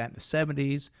they said that in the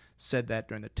 70s, said that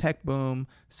during the tech boom,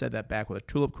 said that back with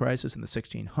the tulip crisis in the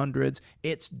 1600s.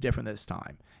 It's different this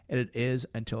time. And it is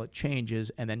until it changes,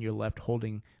 and then you're left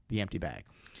holding the empty bag.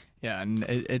 Yeah, and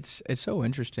it's so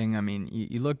interesting. I mean,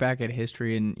 you look back at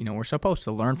history, and, we're supposed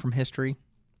to learn from history.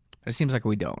 But it seems like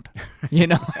we don't,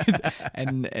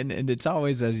 and it's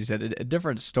always, as you said, a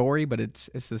different story, but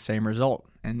it's the same result,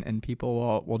 and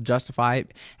people will justify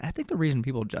it. And I think the reason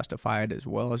people justify it as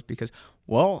well is because,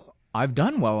 well, I've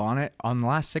done well on it on the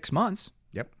last 6 months.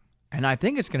 Yep. And I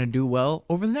think it's going to do well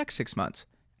over the next 6 months.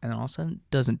 And then all of a sudden it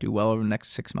doesn't do well over the next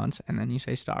 6 months, and then you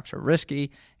say stocks are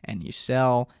risky, and you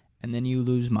sell, and then you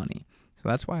lose money. So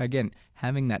that's why, again,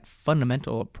 having that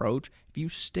fundamental approach, if you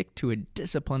stick to a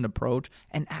disciplined approach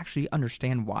and actually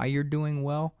understand why you're doing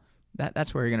well,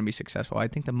 that's where you're going to be successful. I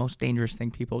think the most dangerous thing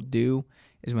people do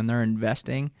is when they're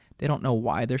investing, they don't know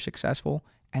why they're successful,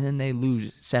 and then they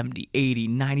lose 70, 80,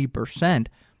 90%,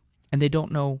 and they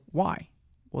don't know why.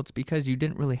 Well, it's because you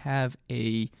didn't really have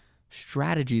a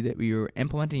strategy that you were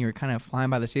implementing. You're kind of flying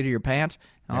by the seat of your pants,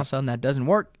 and all of a sudden that doesn't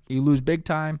work. You lose big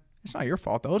time. It's not your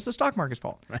fault, though. It's the stock market's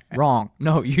fault. Wrong.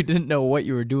 No, you didn't know what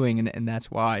you were doing, and that's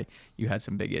why you had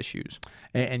some big issues.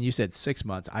 And you said 6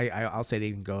 months. I'll say they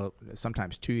can go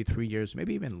sometimes 2, 3 years,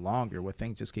 maybe even longer, where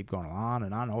things just keep going on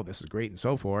and on. Oh, this is great and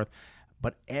so forth.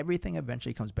 But everything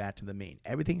eventually comes back to the mean.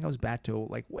 Everything goes back to,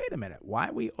 like, wait a minute, why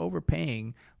are we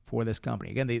overpaying for this company?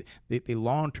 Again, the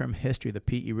long-term history of the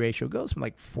PE ratio goes from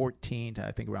like 14 to,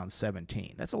 I think, around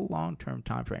 17. That's a long-term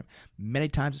time frame. Many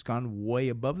times it's gone way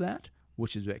above that,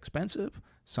 which is expensive.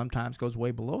 Sometimes goes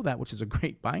way below that, which is a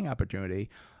great buying opportunity.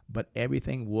 But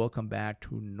everything will come back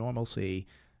to normalcy.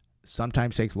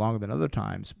 Sometimes takes longer than other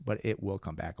times, but it will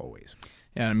come back always.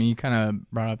 Yeah, I mean, you kind of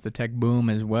brought up the tech boom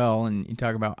as well, and you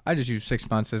talk about, I just use 6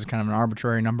 months as kind of an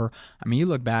arbitrary number. I mean, you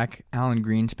look back, Alan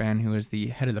Greenspan, who was the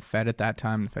head of the Fed at that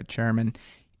time, the Fed chairman,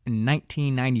 in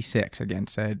 1996, again,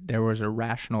 said there was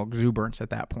irrational exuberance at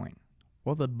that point.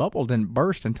 Well, the bubble didn't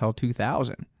burst until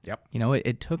 2000. Yep.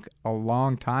 It took a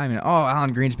long time. And,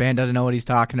 Alan Greenspan doesn't know what he's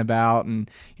talking about.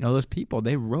 And, those people,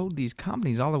 they rode these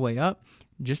companies all the way up.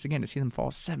 Just, again, to see them fall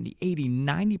 70, 80,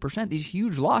 90%, these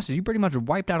huge losses. You pretty much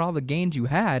wiped out all the gains you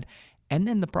had. And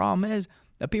then the problem is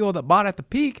the people that bought at the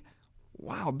peak,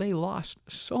 wow, they lost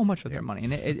so much of their money.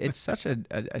 And it's such a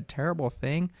terrible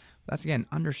thing. That's, again,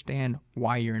 understand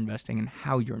why you're investing and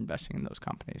how you're investing in those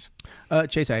companies.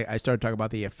 Chase, I started talking about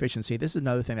the efficiency. This is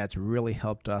another thing that's really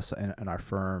helped us in our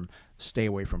firm stay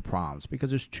away from problems,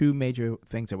 because there's two major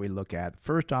things that we look at.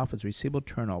 First off is receivable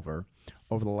turnover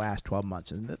over the last 12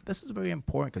 months. And this is very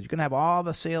important, because you can have all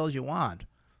the sales you want,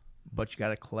 but you got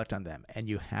to collect on them. And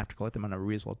you have to collect them on a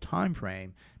reasonable time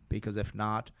frame, because if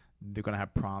not, they're going to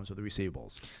have problems with the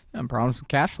receivables. And problems with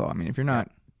cash flow. I mean, if you're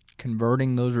not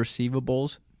converting those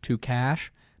receivables to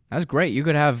cash, that's great. You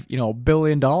could have, $1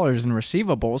 billion in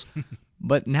receivables,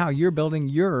 but now you're building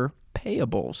your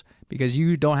payables because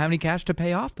you don't have any cash to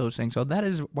pay off those things. So that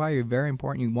is why you're very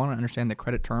important. You want to understand the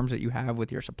credit terms that you have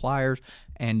with your suppliers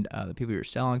and the people you're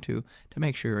selling to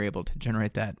make sure you're able to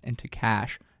generate that into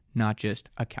cash, not just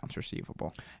accounts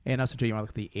receivable. And also, too, you want to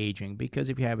look at the aging, because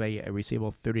if you have a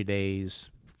receivable 30 days,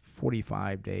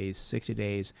 45 days, 60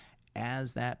 days,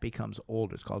 as that becomes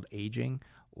older, it's called aging,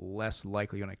 less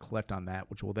likely you're going to collect on that,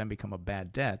 which will then become a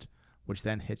bad debt, which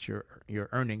then hits your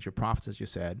earnings, your profits, as you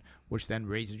said, which then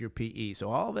raises your PE. So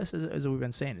all this is, as we've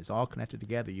been saying, is all connected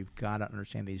together. You've got to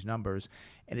understand these numbers,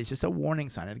 and it's just a warning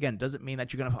sign. And again, it doesn't mean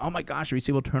that you're going to, oh my gosh,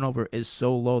 receivable turnover is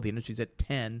so low. The industry's at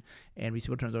 10, and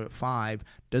receivable turnover at 5.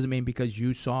 Doesn't mean because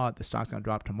you saw it, the stock's going to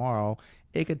drop tomorrow.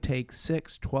 It could take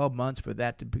 6, 12 months for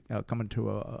that to come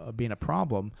into being a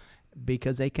problem,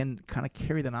 because they can kind of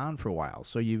carry that on for a while.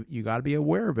 So you got to be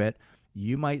aware of it.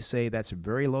 You might say that's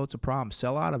very low, it's a problem,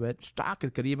 sell out of it. Stock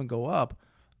could even go up,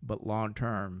 but long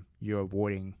term, you're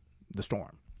avoiding the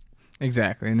storm.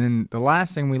 Exactly. And then the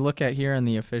last thing we look at here in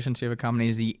the efficiency of a company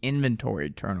is the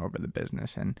inventory turnover of the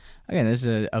business. And again, this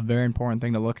is a very important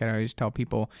thing to look at. I always tell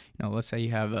people, let's say you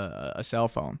have a cell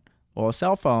phone. Well, a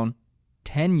cell phone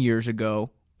 10 years ago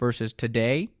versus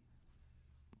today,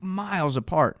 miles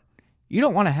apart. You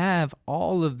don't want to have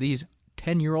all of these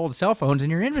 10-year-old cell phones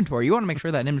in your inventory. You want to make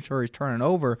sure that inventory is turning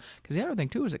over, because the other thing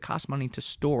too is it costs money to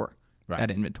store that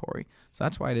inventory. So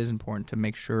that's why it is important to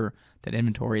make sure that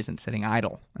inventory isn't sitting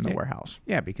idle in the warehouse.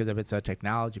 Yeah, because if it's a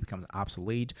technology, it becomes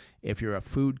obsolete. If you're a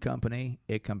food company,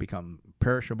 it can become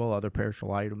perishable, other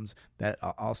perishable items that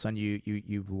all of a sudden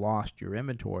you've lost your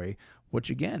inventory, which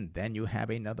again, then you have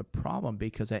another problem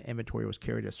because that inventory was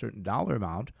carried a certain dollar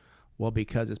amount. Well,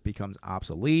 because it becomes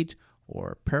obsolete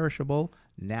or perishable,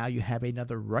 now you have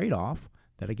another write-off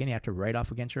that, again, you have to write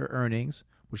off against your earnings,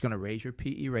 which is going to raise your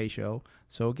PE ratio.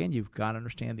 So, again, you've got to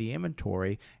understand the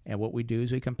inventory. And what we do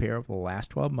is we compare over the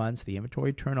last 12 months, the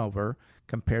inventory turnover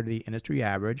compared to the industry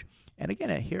average. And,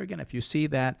 again, if you see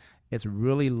that it's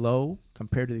really low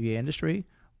compared to the industry,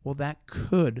 well, that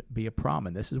could be a problem.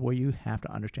 And this is where you have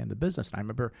to understand the business. And I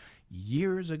remember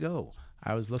years ago,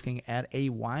 I was looking at a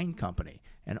wine company.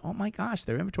 And, oh, my gosh,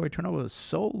 their inventory turnover was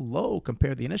so low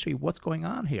compared to the industry. What's going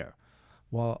on here?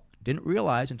 Well, didn't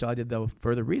realize until I did the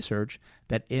further research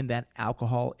that in that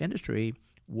alcohol industry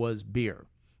was beer.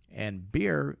 And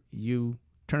beer, you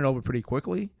turn it over pretty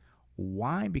quickly.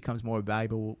 Wine becomes more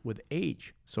valuable with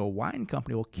age. So a wine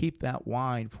company will keep that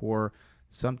wine for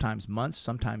sometimes months,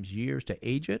 sometimes years to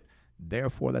age it.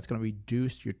 Therefore, that's going to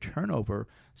reduce your turnover.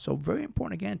 So very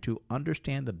important, again, to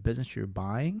understand the business you're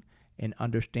buying and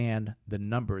understand the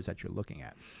numbers that you're looking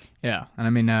at. Yeah, and I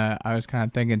mean, I was kind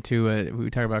of thinking too, we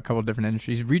talked about a couple of different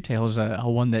industries. Retail is a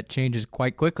one that changes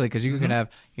quite quickly, because you can have,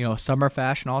 summer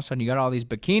fashion, all of a sudden you got all these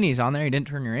bikinis on there, you didn't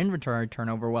turn your inventory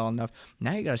turnover well enough.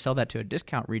 Now you got to sell that to a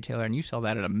discount retailer, and you sell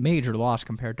that at a major loss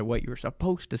compared to what you were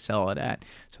supposed to sell it at.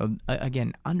 So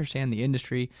again, understand the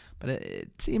industry, but it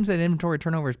seems that inventory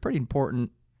turnover is pretty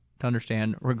important to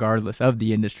understand regardless of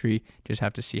the industry. Just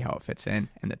have to see how it fits in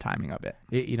and the timing of it.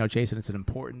 Jason, it's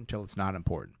important until it's not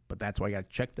important. But that's why you got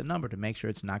to check the number to make sure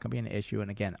it's not going to be an issue.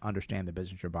 And again, understand the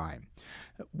business you're buying.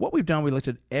 What we've done, we looked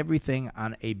at everything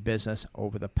on a business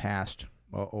over the past,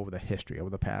 over the history, over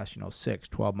the past, 6,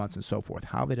 12 months and so forth,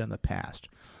 how they've done in the past.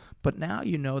 But now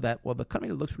you know that, well, the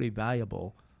company looks pretty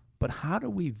valuable, but how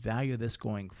do we value this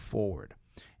going forward?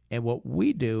 And what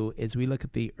we do is we look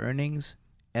at the earnings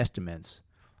estimates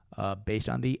based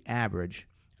on the average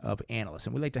of analysts.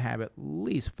 And we like to have at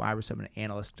least 5 or 7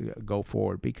 analysts to go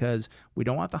forward, because we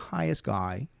don't want the highest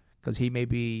guy, because he may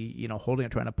be, holding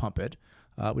it, trying to pump it.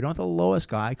 We don't want the lowest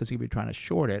guy, because he'd be trying to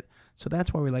short it. So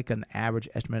that's why we like an average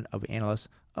estimate of analysts,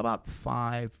 about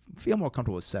 5, feel more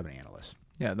comfortable with 7 analysts.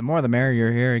 Yeah, the more the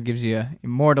merrier here. It gives you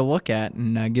more to look at,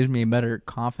 and gives me a better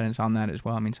confidence on that as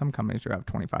well. I mean, some companies do have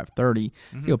 25, 30.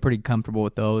 Feel pretty comfortable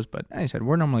with those. But like I said,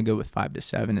 we're normally good with 5 to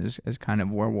 7 is kind of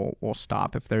where we'll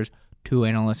stop. If there's 2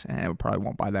 analysts, we probably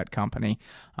won't buy that company.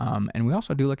 And we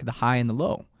also do look at the high and the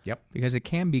low. Yep. Because it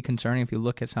can be concerning if you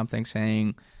look at something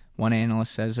saying one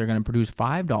analyst says they're going to produce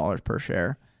 $5 per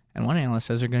share, and one analyst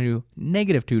says they're going to do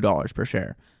negative $2 per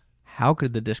share. How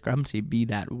could the discrepancy be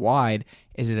that wide?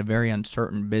 Is it a very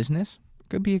uncertain business? It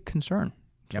could be a concern.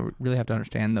 So we really have to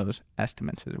understand those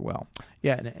estimates as well.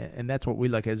 Yeah, and that's what we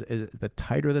look at is the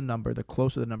tighter the number, the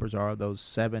closer the numbers are, those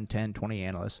 7, 10, 20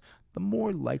 analysts, the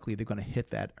more likely they're going to hit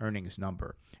that earnings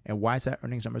number. And why is that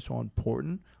earnings number so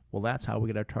important? Well, that's how we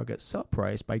get our target sell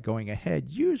price, by going ahead,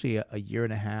 usually a year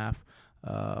and a half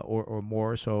or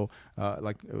more. So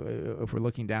if we're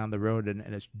looking down the road and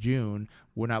it's June,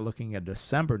 we're not looking at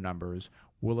December numbers.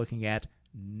 We're looking at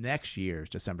next year's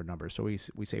December numbers. So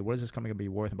we say, what is this company going to be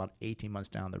worth about 18 months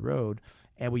down the road?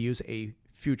 And we use a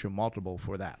future multiple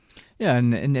for that. Yeah,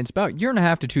 and it's about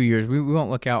 1.5 to 2 years. We won't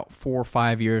look out 4 or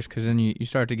 5 years, because then you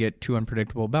start to get too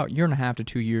unpredictable. About 1.5 to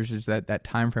 2 years is that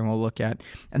time frame we'll look at.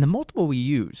 And the multiple we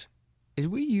use is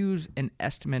we use an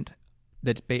estimate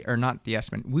that's or not the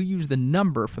estimate. We use the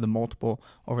number for the multiple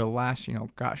over the last,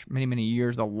 many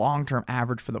years, the long-term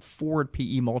average for the forward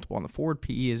PE multiple. And the forward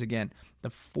PE is, again,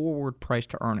 the forward price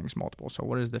to earnings multiple. So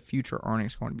what is the future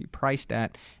earnings going to be priced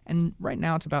at? And right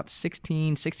now it's about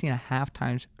 16 and a half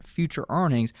times future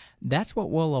earnings. That's what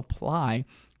we'll apply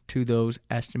to those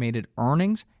estimated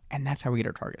earnings, and that's how we get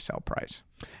our target sell price.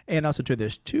 And also, too,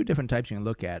 there's 2 different types you can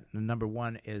look at. Number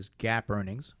 1 is GAAP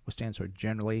earnings, which stands for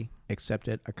Generally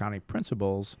Accepted Accounting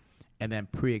Principles, and then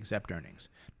pre-accept earnings.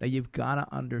 Now, you've got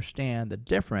to understand the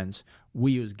difference.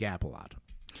 We use GAAP a lot.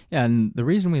 Yeah, and the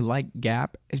reason we like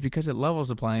GAAP is because it levels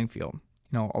the playing field.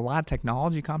 A lot of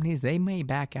technology companies, they may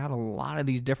back out a lot of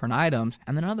these different items,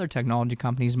 and then other technology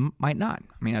companies might not.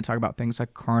 I mean, I talk about things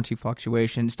like currency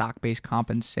fluctuation, stock-based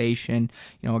compensation.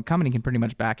 A company can pretty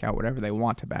much back out whatever they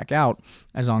want to back out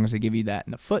as long as they give you that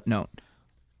in the footnote.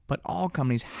 But all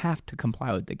companies have to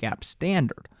comply with the GAAP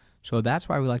standard. So that's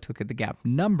why we like to look at the GAAP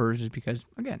numbers, is because,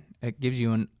 again, it gives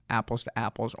you an apples to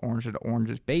apples, oranges to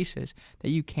oranges basis that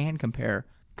you can compare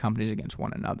companies against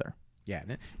one another. Yeah,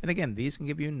 and again, these can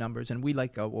give you numbers, and we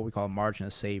like what we call a margin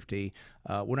of safety.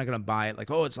 We're not going to buy it like,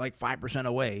 oh, it's like 5%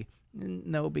 away.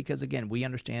 No, because again, we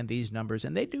understand these numbers,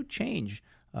 and they do change,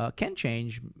 can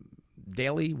change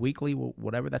daily, weekly,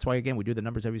 whatever. That's why, again, we do the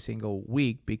numbers every single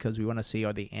week, because we want to see,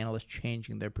 are the analysts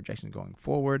changing their projections going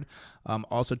forward?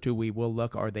 Also, too, we will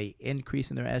look, are they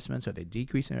increasing their estimates? Are they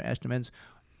decreasing their estimates?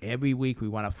 Every week we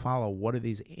want to follow what are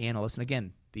these analysts, and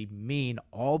again,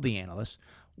 all the analysts,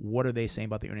 what are they saying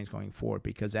about the earnings going forward?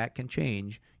 Because that can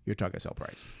change your target sell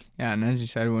price. Yeah, and as you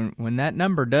said, when that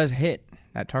number does hit,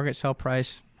 that target sell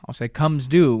price, I'll say comes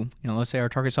due, let's say our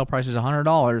target sell price is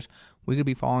 $100, we could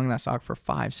be following that stock for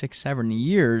 5, 6, 7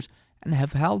 years and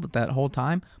have held it that whole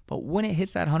time. But when it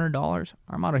hits that $100,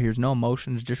 our motto here is no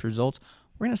emotions, just results.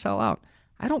 We're going to sell out.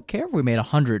 I don't care if we made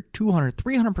 100, 200,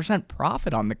 300%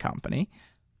 profit on the company.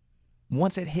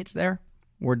 Once it hits there,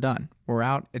 we're done. We're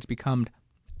out. It's become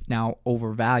now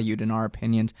overvalued in our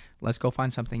opinions. Let's go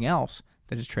find something else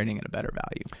that is trading at a better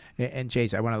value. And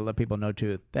Chase, I want to let people know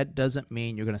too, that doesn't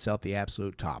mean you're going to sell at the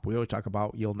absolute top. We always talk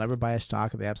about you'll never buy a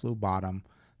stock at the absolute bottom,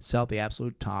 sell at the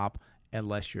absolute top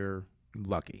unless you're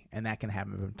lucky. And that can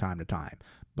happen from time to time.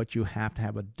 But you have to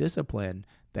have a discipline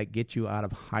that gets you out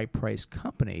of high-priced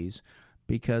companies,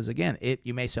 because again,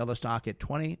 you may sell the stock at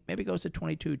 20, maybe it goes to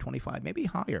 22, 25, maybe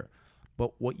higher.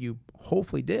 But what you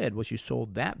hopefully did was you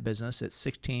sold that business at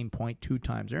 16.2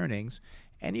 times earnings,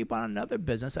 and you bought another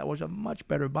business that was a much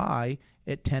better buy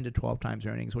at 10 to 12 times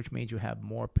earnings, which means you have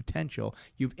more potential.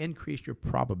 You've increased your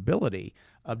probability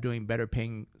of doing better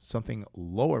paying something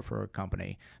lower for a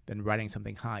company than writing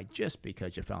something high just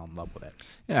because you fell in love with it.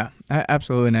 Yeah,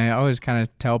 absolutely. And I always kind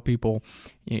of tell people,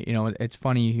 it's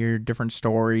funny, you hear different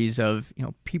stories of,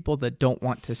 people that don't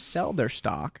want to sell their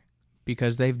stock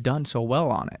because they've done so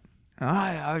well on it.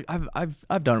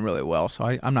 I've done really well, so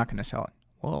I'm not going to sell it.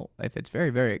 Well, if it's very,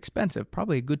 very expensive,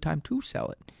 probably a good time to sell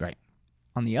it. Right.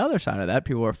 On the other side of that,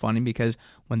 people are funny because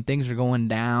when things are going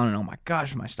down and, oh my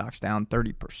gosh, my stock's down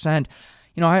 30%,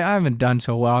 I haven't done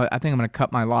so well. I think I'm going to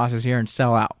cut my losses here and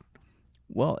sell out.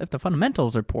 Well, if the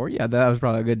fundamentals are poor, yeah, that was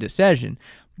probably a good decision.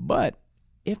 But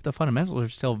if the fundamentals are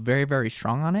still very, very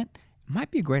strong on it, it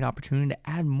might be a great opportunity to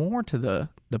add more to the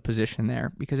position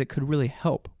there, because it could really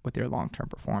help with your long-term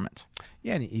performance.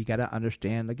 Yeah, and you got to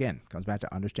understand, again, it comes back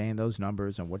to understanding those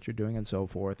numbers and what you're doing and so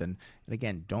forth. And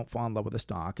again, don't fall in love with the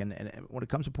stock. And when it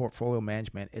comes to portfolio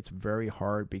management, it's very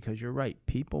hard, because you're right.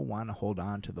 People want to hold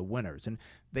on to the winners, and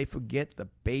they forget the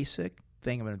basic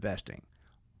thing of investing.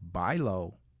 Buy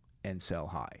low and sell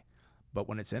high. But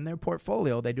when it's in their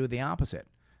portfolio, they do the opposite.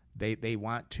 They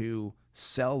want to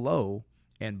sell low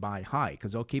and buy high,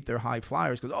 because they'll keep their high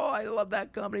flyers because, oh, I love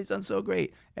that company, it's done so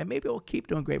great. And maybe it'll keep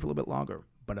doing great for a little bit longer.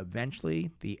 But eventually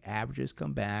the averages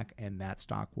come back and that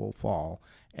stock will fall.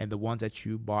 And the ones that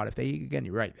you bought, again,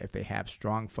 you're right, if they have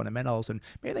strong fundamentals, and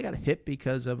maybe they got hit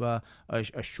because of a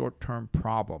short-term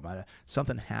problem,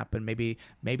 something happened, maybe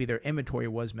their inventory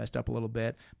was messed up a little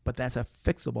bit, but that's a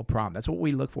fixable problem. That's what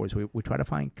we look for, is we try to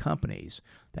find companies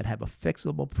that have a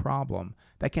fixable problem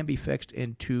that can be fixed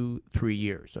in 2-3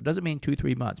 years. So it doesn't mean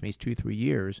 2-3 months, it means 2-3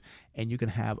 years, and you can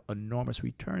have enormous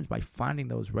returns by finding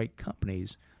those right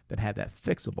companies that have that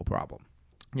fixable problem.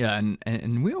 Yeah,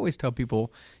 and we always tell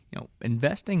people,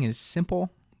 investing is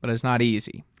simple, but it's not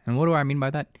easy. And what do I mean by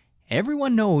that?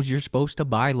 Everyone knows you're supposed to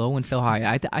buy low and sell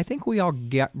high. I think we all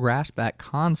grasp that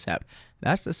concept.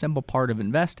 That's the simple part of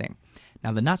investing.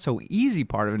 Now, the not so easy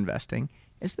part of investing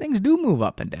is things do move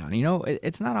up and down.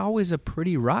 It's not always a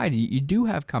pretty ride. You do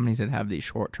have companies that have these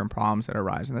short-term problems that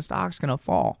arise, and the stock's going to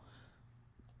fall.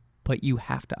 But you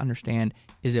have to understand,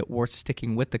 is it worth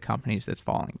sticking with the companies that's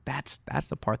falling? That's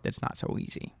the part that's not so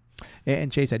easy.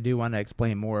 And Chase, I do want to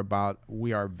explain more about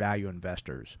we are value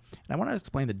investors. And I want to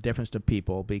explain the difference to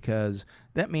people, because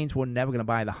that means we're never going to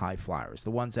buy the high flyers, the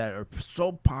ones that are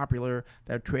so popular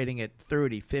that are trading at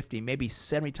 30, 50, maybe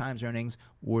 70 times earnings.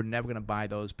 We're never going to buy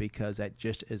those, because that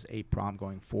just is a problem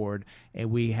going forward.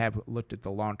 And we have looked at the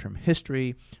long-term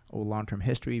history. Over long-term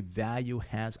history, value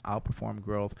has outperformed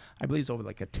growth. I believe it's over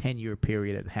like a 10-year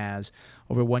period it has.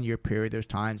 Over a 1-year period, there's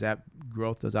times that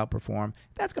growth does outperform.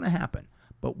 That's going to happen.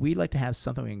 but we like to have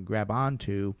something we can grab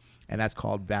onto, and that's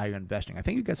called value investing. I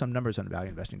think you got some numbers on value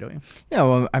investing, don't you? Yeah,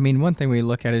 well, I mean, one thing we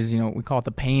look at is, we call it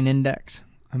the pain index.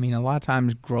 I mean, a lot of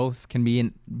times growth can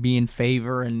be in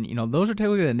favor, and those are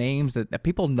typically the names that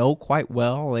people know quite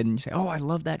well, and you say, oh, I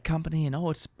love that company, and oh,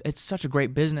 it's such a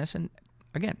great business. And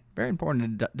again, very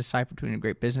important to decipher between a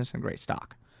great business and a great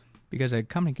stock, because a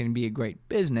company can be a great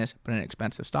business but an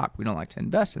expensive stock. We don't like to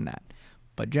invest in that.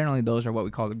 But generally, those are what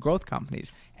we call the growth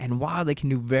companies. And while they can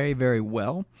do very, very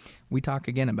well, we talk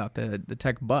again about the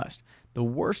tech bust. The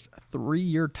worst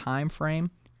 3-year time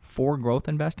frame for growth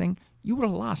investing, you would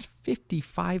have lost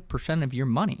 55% of your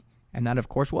money. And that, of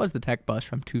course, was the tech bust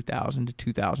from 2000 to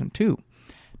 2002.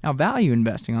 Now, value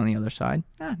investing on the other side,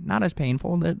 not as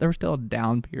painful. There was still a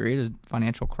down period, a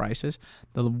financial crisis.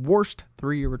 The worst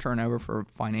 3-year return ever for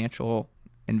financial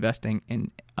investing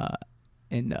in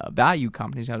value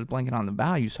companies, I was blanking on the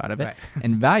value side of it, right.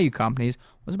 And value companies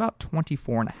was about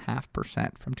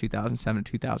 24.5% from 2007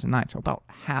 to 2009. So about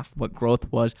half what growth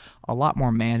was, a lot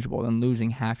more manageable than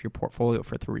losing half your portfolio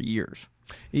for 3 years.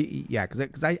 Yeah,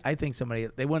 because I think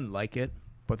they wouldn't like it,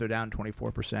 but they're down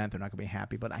 24%. They're not going to be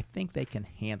happy, but I think they can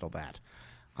handle that.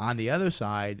 On the other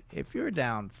side, if you're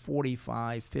down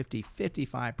 45, 50,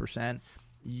 55%,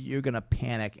 you're going to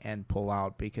panic and pull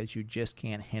out because you just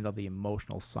can't handle the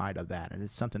emotional side of that. And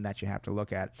it's something that you have to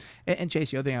look at. And Chase,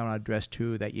 the other thing I want to address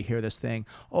too, that you hear this thing,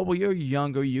 oh, well, you're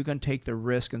younger, you can take the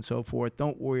risk and so forth.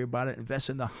 Don't worry about it. Invest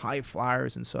in the high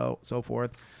flyers and so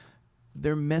forth.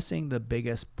 They're missing the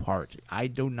biggest part. I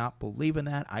do not believe in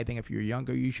that. I think if you're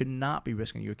younger, you should not be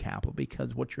risking your capital,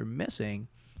 because what you're missing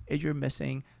is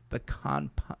the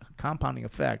compounding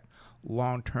effect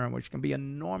long term, which can be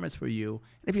enormous for you.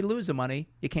 And if you lose the money,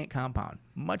 you can't compound.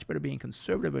 Much better being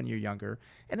conservative when you're younger.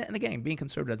 And again, being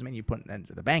conservative doesn't mean you put it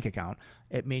into the bank account.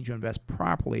 It means you invest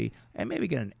properly and maybe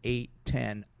get an 8,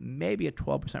 10, maybe a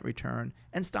 12% return,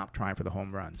 and stop trying for the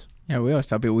home runs. Yeah, we always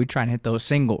tell people we try and hit those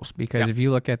singles, because if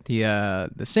you look at the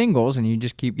singles and you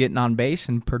just keep getting on base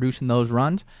and producing those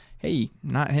runs, hey,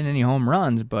 not hitting any home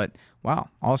runs, but wow,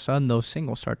 all of a sudden those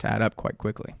singles start to add up quite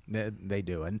quickly. They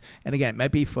do. And again, it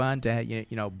might be fun to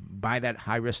buy that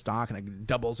high-risk stock and it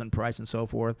doubles in price and so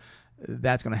forth.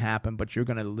 That's going to happen, but you're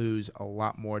going to lose a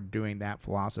lot more doing that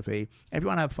philosophy. And if you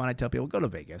want to have fun, I tell people, go to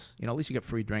Vegas. At least you get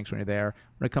free drinks when you're there.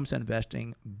 When it comes to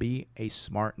investing, be a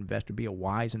smart investor, be a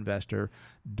wise investor.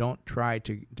 Don't try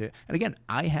to and again,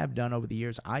 I have done over the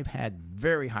years, I've had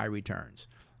very high returns,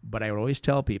 but I would always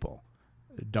tell people,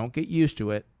 don't get used to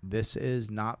it. This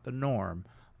is not the norm.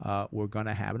 We're going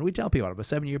to have, and we tell people, out of a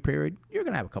 7-year period, you're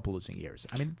going to have a couple losing years.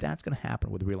 I mean, that's going to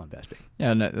happen with real investing.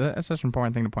 Yeah, no, that's such an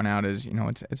important thing to point out is,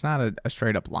 it's not a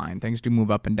straight up line. Things do move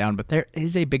up and down, but there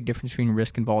is a big difference between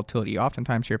risk and volatility. You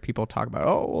oftentimes hear people talk about,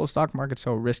 oh, well, the stock market's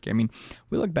so risky. I mean,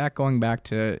 we look back, going back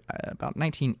to about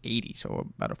 1980, so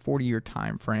about a 40-year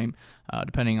time frame,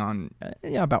 depending on,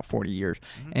 about 40 years.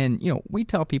 Mm-hmm. And, we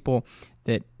tell people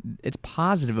that it's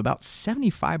positive about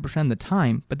 75% of the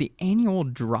time, but the annual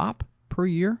drop per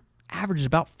year averages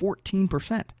about 14%.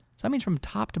 So that means from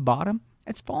top to bottom,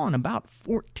 it's fallen about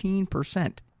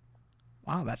 14%.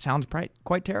 Wow, that sounds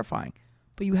quite terrifying.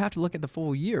 But you have to look at the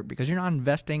full year, because you're not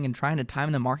investing and trying to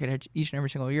time the market each and every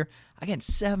single year. Again,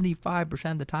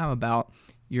 75% of the time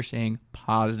you're seeing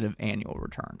positive annual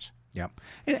returns. Yep.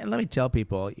 And let me tell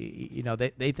people,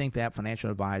 they think that financial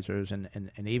advisors and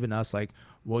even us, like,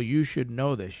 well, you should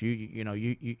know this.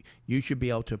 You should be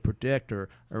able to predict or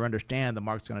understand the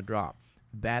market's going to drop.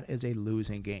 That is a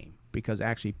losing game, because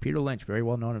actually Peter Lynch, very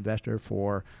well-known investor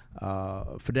for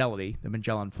Fidelity, the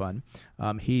Magellan Fund,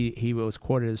 he was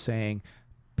quoted as saying,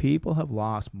 people have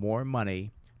lost more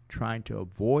money trying to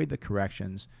avoid the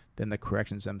corrections than the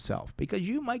corrections themselves, because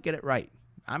you might get it right.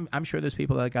 I'm sure there's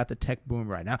people that got the tech boom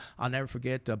right now. I'll never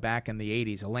forget back in the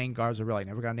 80s, Elaine Garzarelli,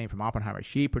 never got a name from Oppenheimer.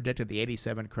 She predicted the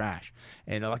 87 crash.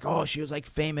 And they're like, oh, she was like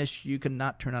famous. You could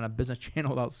not turn on a business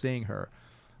channel without seeing her.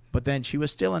 But then she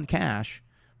was still in cash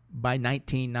by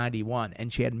 1991,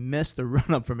 and she had missed the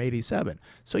run-up from 87.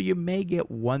 So you may get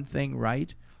one thing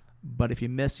right, but if you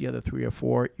miss the other 3 or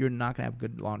 4, you're not going to have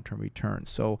good long-term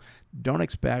returns. So don't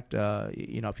expect,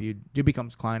 if you do become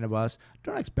a client of us,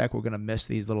 don't expect we're going to miss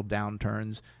these little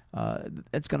downturns.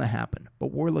 It's going to happen.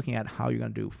 But we're looking at how you're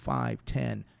going to do 5,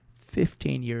 10,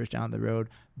 15 years down the road.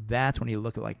 That's when you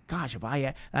look at, like, gosh,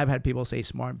 I've had people say,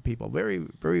 smart people, very,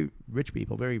 very rich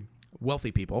people, very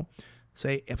wealthy people,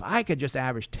 say, if I could just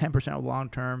average 10% of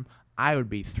long-term, I would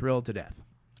be thrilled to death.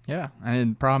 Yeah,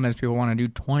 and the problem is people want to do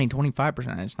 20,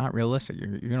 25%. It's not realistic.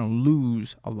 You're going to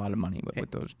lose a lot of money with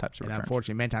those types of and returns.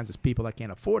 Unfortunately, many times it's people that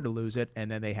can't afford to lose it,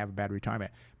 and then they have a bad retirement.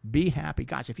 Be happy.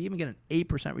 Gosh, if you even get an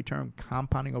 8% return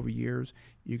compounding over years,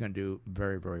 you're going to do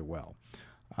very, very well.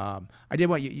 I did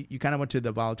want you kind of went to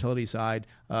the volatility side.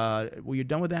 Were you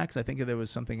done with that? Because I think there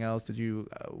was something else. Did you?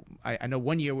 I know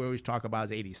one year we always talk about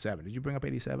is 87. Did you bring up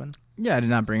 87? Yeah, I did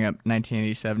not bring up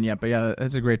 1987 yet, but yeah,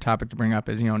 that's a great topic to bring up.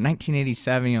 Is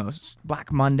 1987,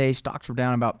 Black Monday, stocks were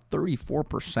down about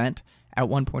 34% at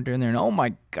one point during there, and oh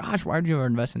my gosh, why would you ever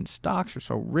invest in stocks? They're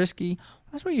so risky.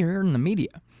 That's what you heard in the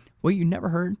media. What you never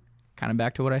heard, kind of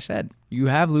back to what I said. You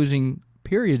have losing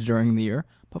periods during the year,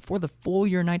 but for the full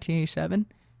year 1987.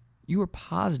 You were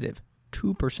positive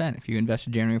 2% if you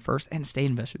invested January 1st and stayed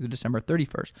invested through December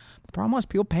 31st. The problem was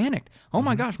people panicked. Oh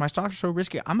my gosh, my stocks are so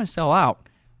risky. I'm going to sell out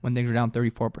when things are down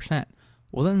 34%.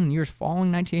 Well, then in the years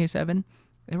following 1987,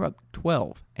 they were up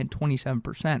 12 and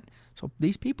 27%. So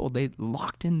these people, they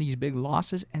locked in these big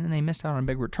losses and then they missed out on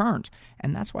big returns.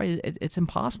 And that's why it's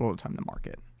impossible to time the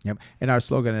market. Yep. And our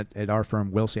slogan at our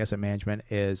firm, Wilsey Asset Management,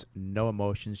 is no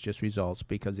emotions, just results,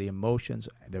 because the emotions,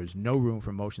 there's no room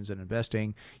for emotions in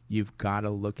investing. You've got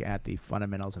to look at the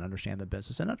fundamentals and understand the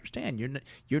business and understand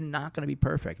you're not going to be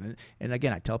perfect. And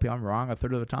again, I tell people I'm wrong a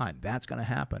third of the time. That's going to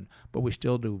happen, but we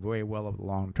still do very well over the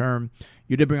long term.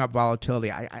 You did bring up volatility.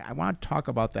 I want to talk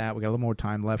about that. We got a little more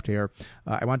time left here.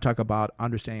 I want to talk about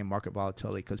understanding market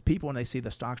volatility, because people, when they see the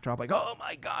stocks drop, like, oh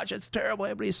my gosh, it's terrible,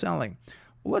 everybody's selling.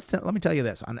 Well, let me tell you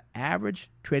this. On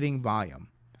average, trading volume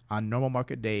on normal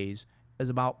market days is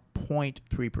about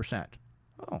 0.3%.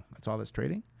 Oh, that's all that's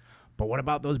trading? But what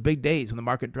about those big days when the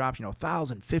market drops,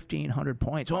 1,000, 1,500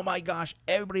 points? Oh my gosh,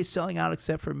 everybody's selling out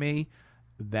except for me.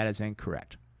 That is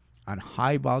incorrect. On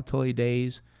high volatility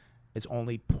days, it's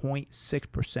only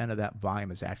 0.6% of that volume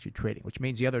is actually trading, which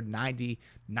means the other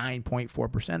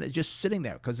 99.4% is just sitting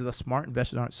there because the smart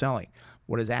investors aren't selling.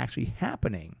 What is actually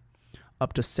happening,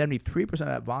 up to 73% of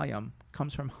that volume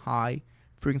comes from high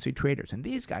frequency traders. And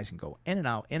these guys can go in and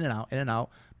out, in and out, in and out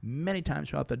many times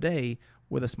throughout the day,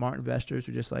 where the smart investors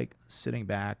are just like sitting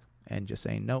back and just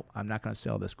saying, nope, I'm not going to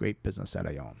sell this great business that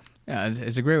I own. Yeah,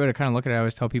 it's a great way to kind of look at it. I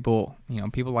always tell people,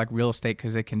 people like real estate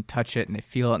because they can touch it and they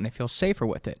feel it and they feel safer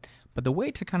with it. But the way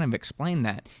to kind of explain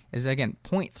that is, again,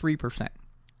 0.3%.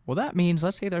 Well, that means,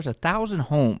 let's say there's 1,000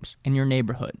 homes in your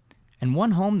neighborhood, and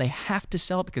one home they have to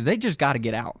sell because they just got to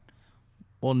get out.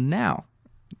 Well, now,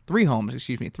 3 out of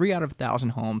 1,000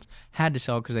 homes had to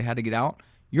sell because they had to get out.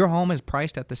 Your home is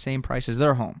priced at the same price as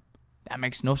their home. That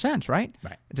makes no sense, right?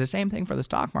 Right. It's the same thing for the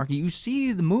stock market. You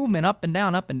see the movement up and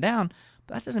down, but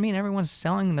that doesn't mean everyone's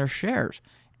selling their shares.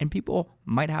 And people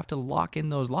might have to lock in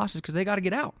those losses because they got to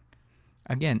get out.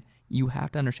 Again, you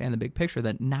have to understand the big picture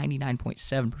that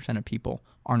 99.7% of people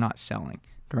are not selling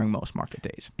during most market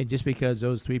days. And just because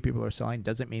those 3 people are selling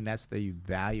doesn't mean that's the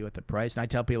value at the price. And I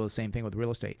tell people the same thing with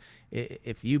real estate.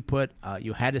 If you put,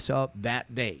 you had to sell it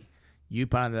that day, you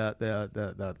put on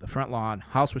the front lawn,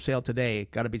 house for sale today,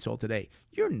 got to be sold today,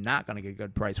 you're not going to get a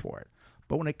good price for it.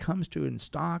 But when it comes to in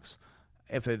stocks,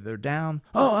 if they're down,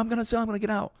 oh, I'm going to sell, I'm going to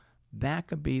get out. That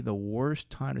could be the worst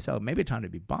time to sell. Maybe a time to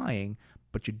be buying,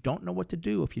 but you don't know what to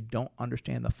do if you don't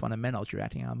understand the fundamentals. You're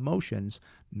acting on emotions,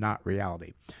 not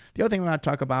reality. The other thing we want to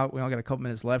talk about, we only got a couple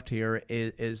minutes left here,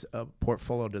 is a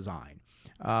portfolio design.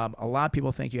 A lot of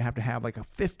people think you have to have like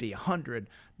 50, 100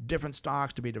 different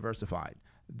stocks to be diversified.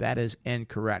 That is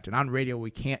incorrect. And on radio, we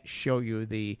can't show you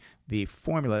the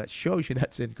formula that shows you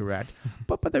that's incorrect.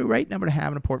 but the right number to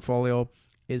have in a portfolio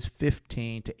is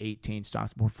 15 to 18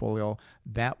 stocks in a portfolio.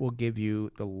 That will give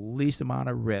you the least amount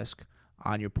of risk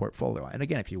on your portfolio. And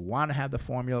again, if you want to have the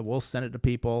formula, we'll send it to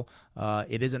people.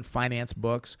 It isn't finance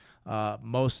books.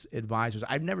 Most advisors,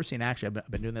 I've never seen, actually, I've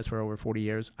been doing this for over 40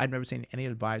 years. I've never seen any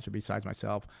advisor besides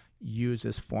myself use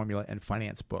this formula in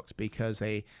finance books because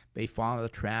they fall into the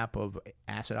trap of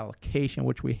asset allocation,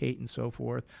 which we hate, and so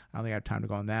forth. I don't think I have time to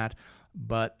go on that.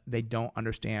 But they don't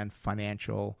understand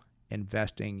financial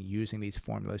investing using these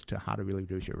formulas to how to really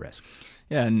reduce your risk.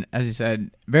 Yeah, and as you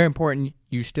said, very important,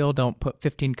 you still don't put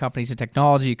 15 companies in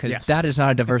technology because that is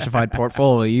not a diversified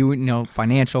portfolio. You know,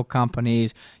 financial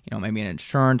companies, maybe an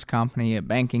insurance company, a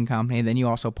banking company, then you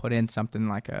also put in something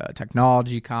like a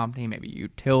technology company, maybe a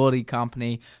utility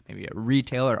company, maybe a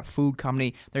retailer, a food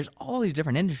company. There's all these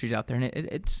different industries out there, and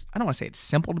it's I don't want to say it's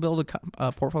simple to build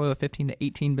a portfolio of 15 to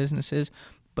 18 businesses,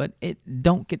 but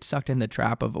don't get sucked in the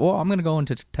trap of, I'm going to go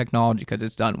into technology because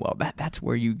it's done well. That's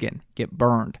where you get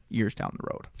burned years down the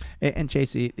road. And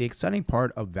Chase, the exciting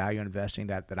part of value investing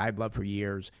that I've loved for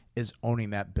years is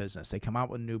owning that business. They come out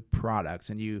with new products,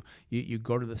 and you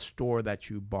go to the store that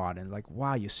you bought, and like,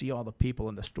 wow, you see all the people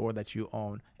in the store that you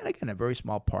own. And again, a very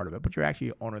small part of it, but you're actually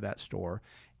the owner of that store.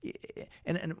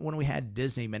 And when we had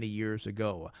Disney many years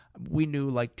ago, we knew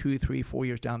like 2, 3, 4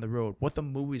 years down the road what the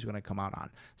movie's going to come out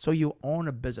on. So you own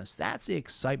a business. That's the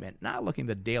excitement. Not looking at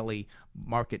the daily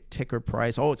market ticker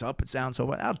price. Oh, it's up, it's down. So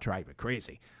that'll drive you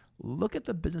crazy. Look at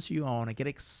the business you own and get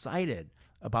excited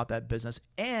about that business,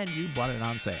 and you bought it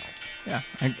on sale. Yeah,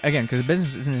 again, because the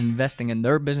business isn't investing in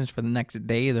their business for the next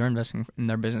day. They're investing in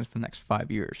their business for the next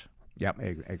 5 years. Yep,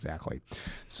 exactly.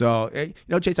 So,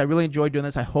 Chase, I really enjoyed doing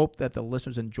this. I hope that the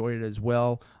listeners enjoyed it as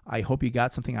well. I hope you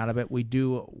got something out of it. We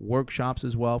do workshops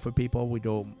as well for people. We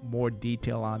do more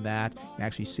detail on that and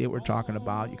actually see what we're talking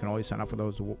about. You can always sign up for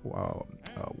those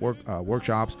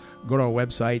workshops. Go to our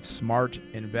website,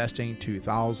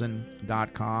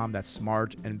 smartinvesting2000.com. That's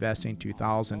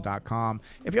smartinvesting2000.com.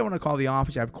 If you want to call the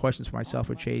office, you have questions for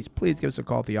myself or Chase, please give us a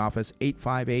call at the office,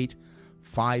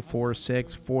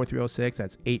 858-546-4306.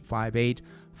 That's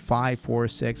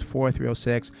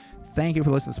 858-546-4306. Thank you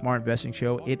for listening to the Smart Investing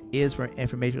Show. It is for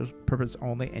informational purposes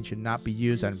only and should not be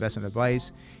used as investment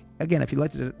advice. Again, if you'd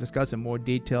like to discuss in more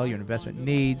detail your investment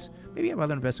needs, maybe you have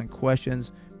other investment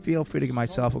questions, feel free to give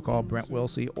myself a call, Brent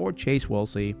Wilsey, or Chase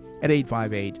Wilsey at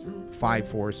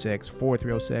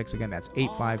 858-546-4306. Again, that's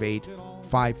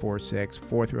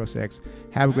 858-546-4306.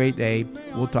 Have a great day.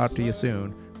 We'll talk to you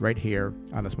soon right here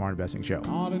on the Smart Investing Show.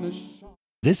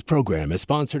 This program is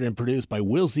sponsored and produced by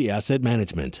Wilsey Asset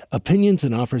Management. Opinions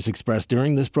and offers expressed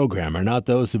during this program are not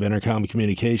those of Intercom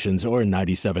Communications or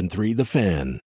 97.3 The Fan.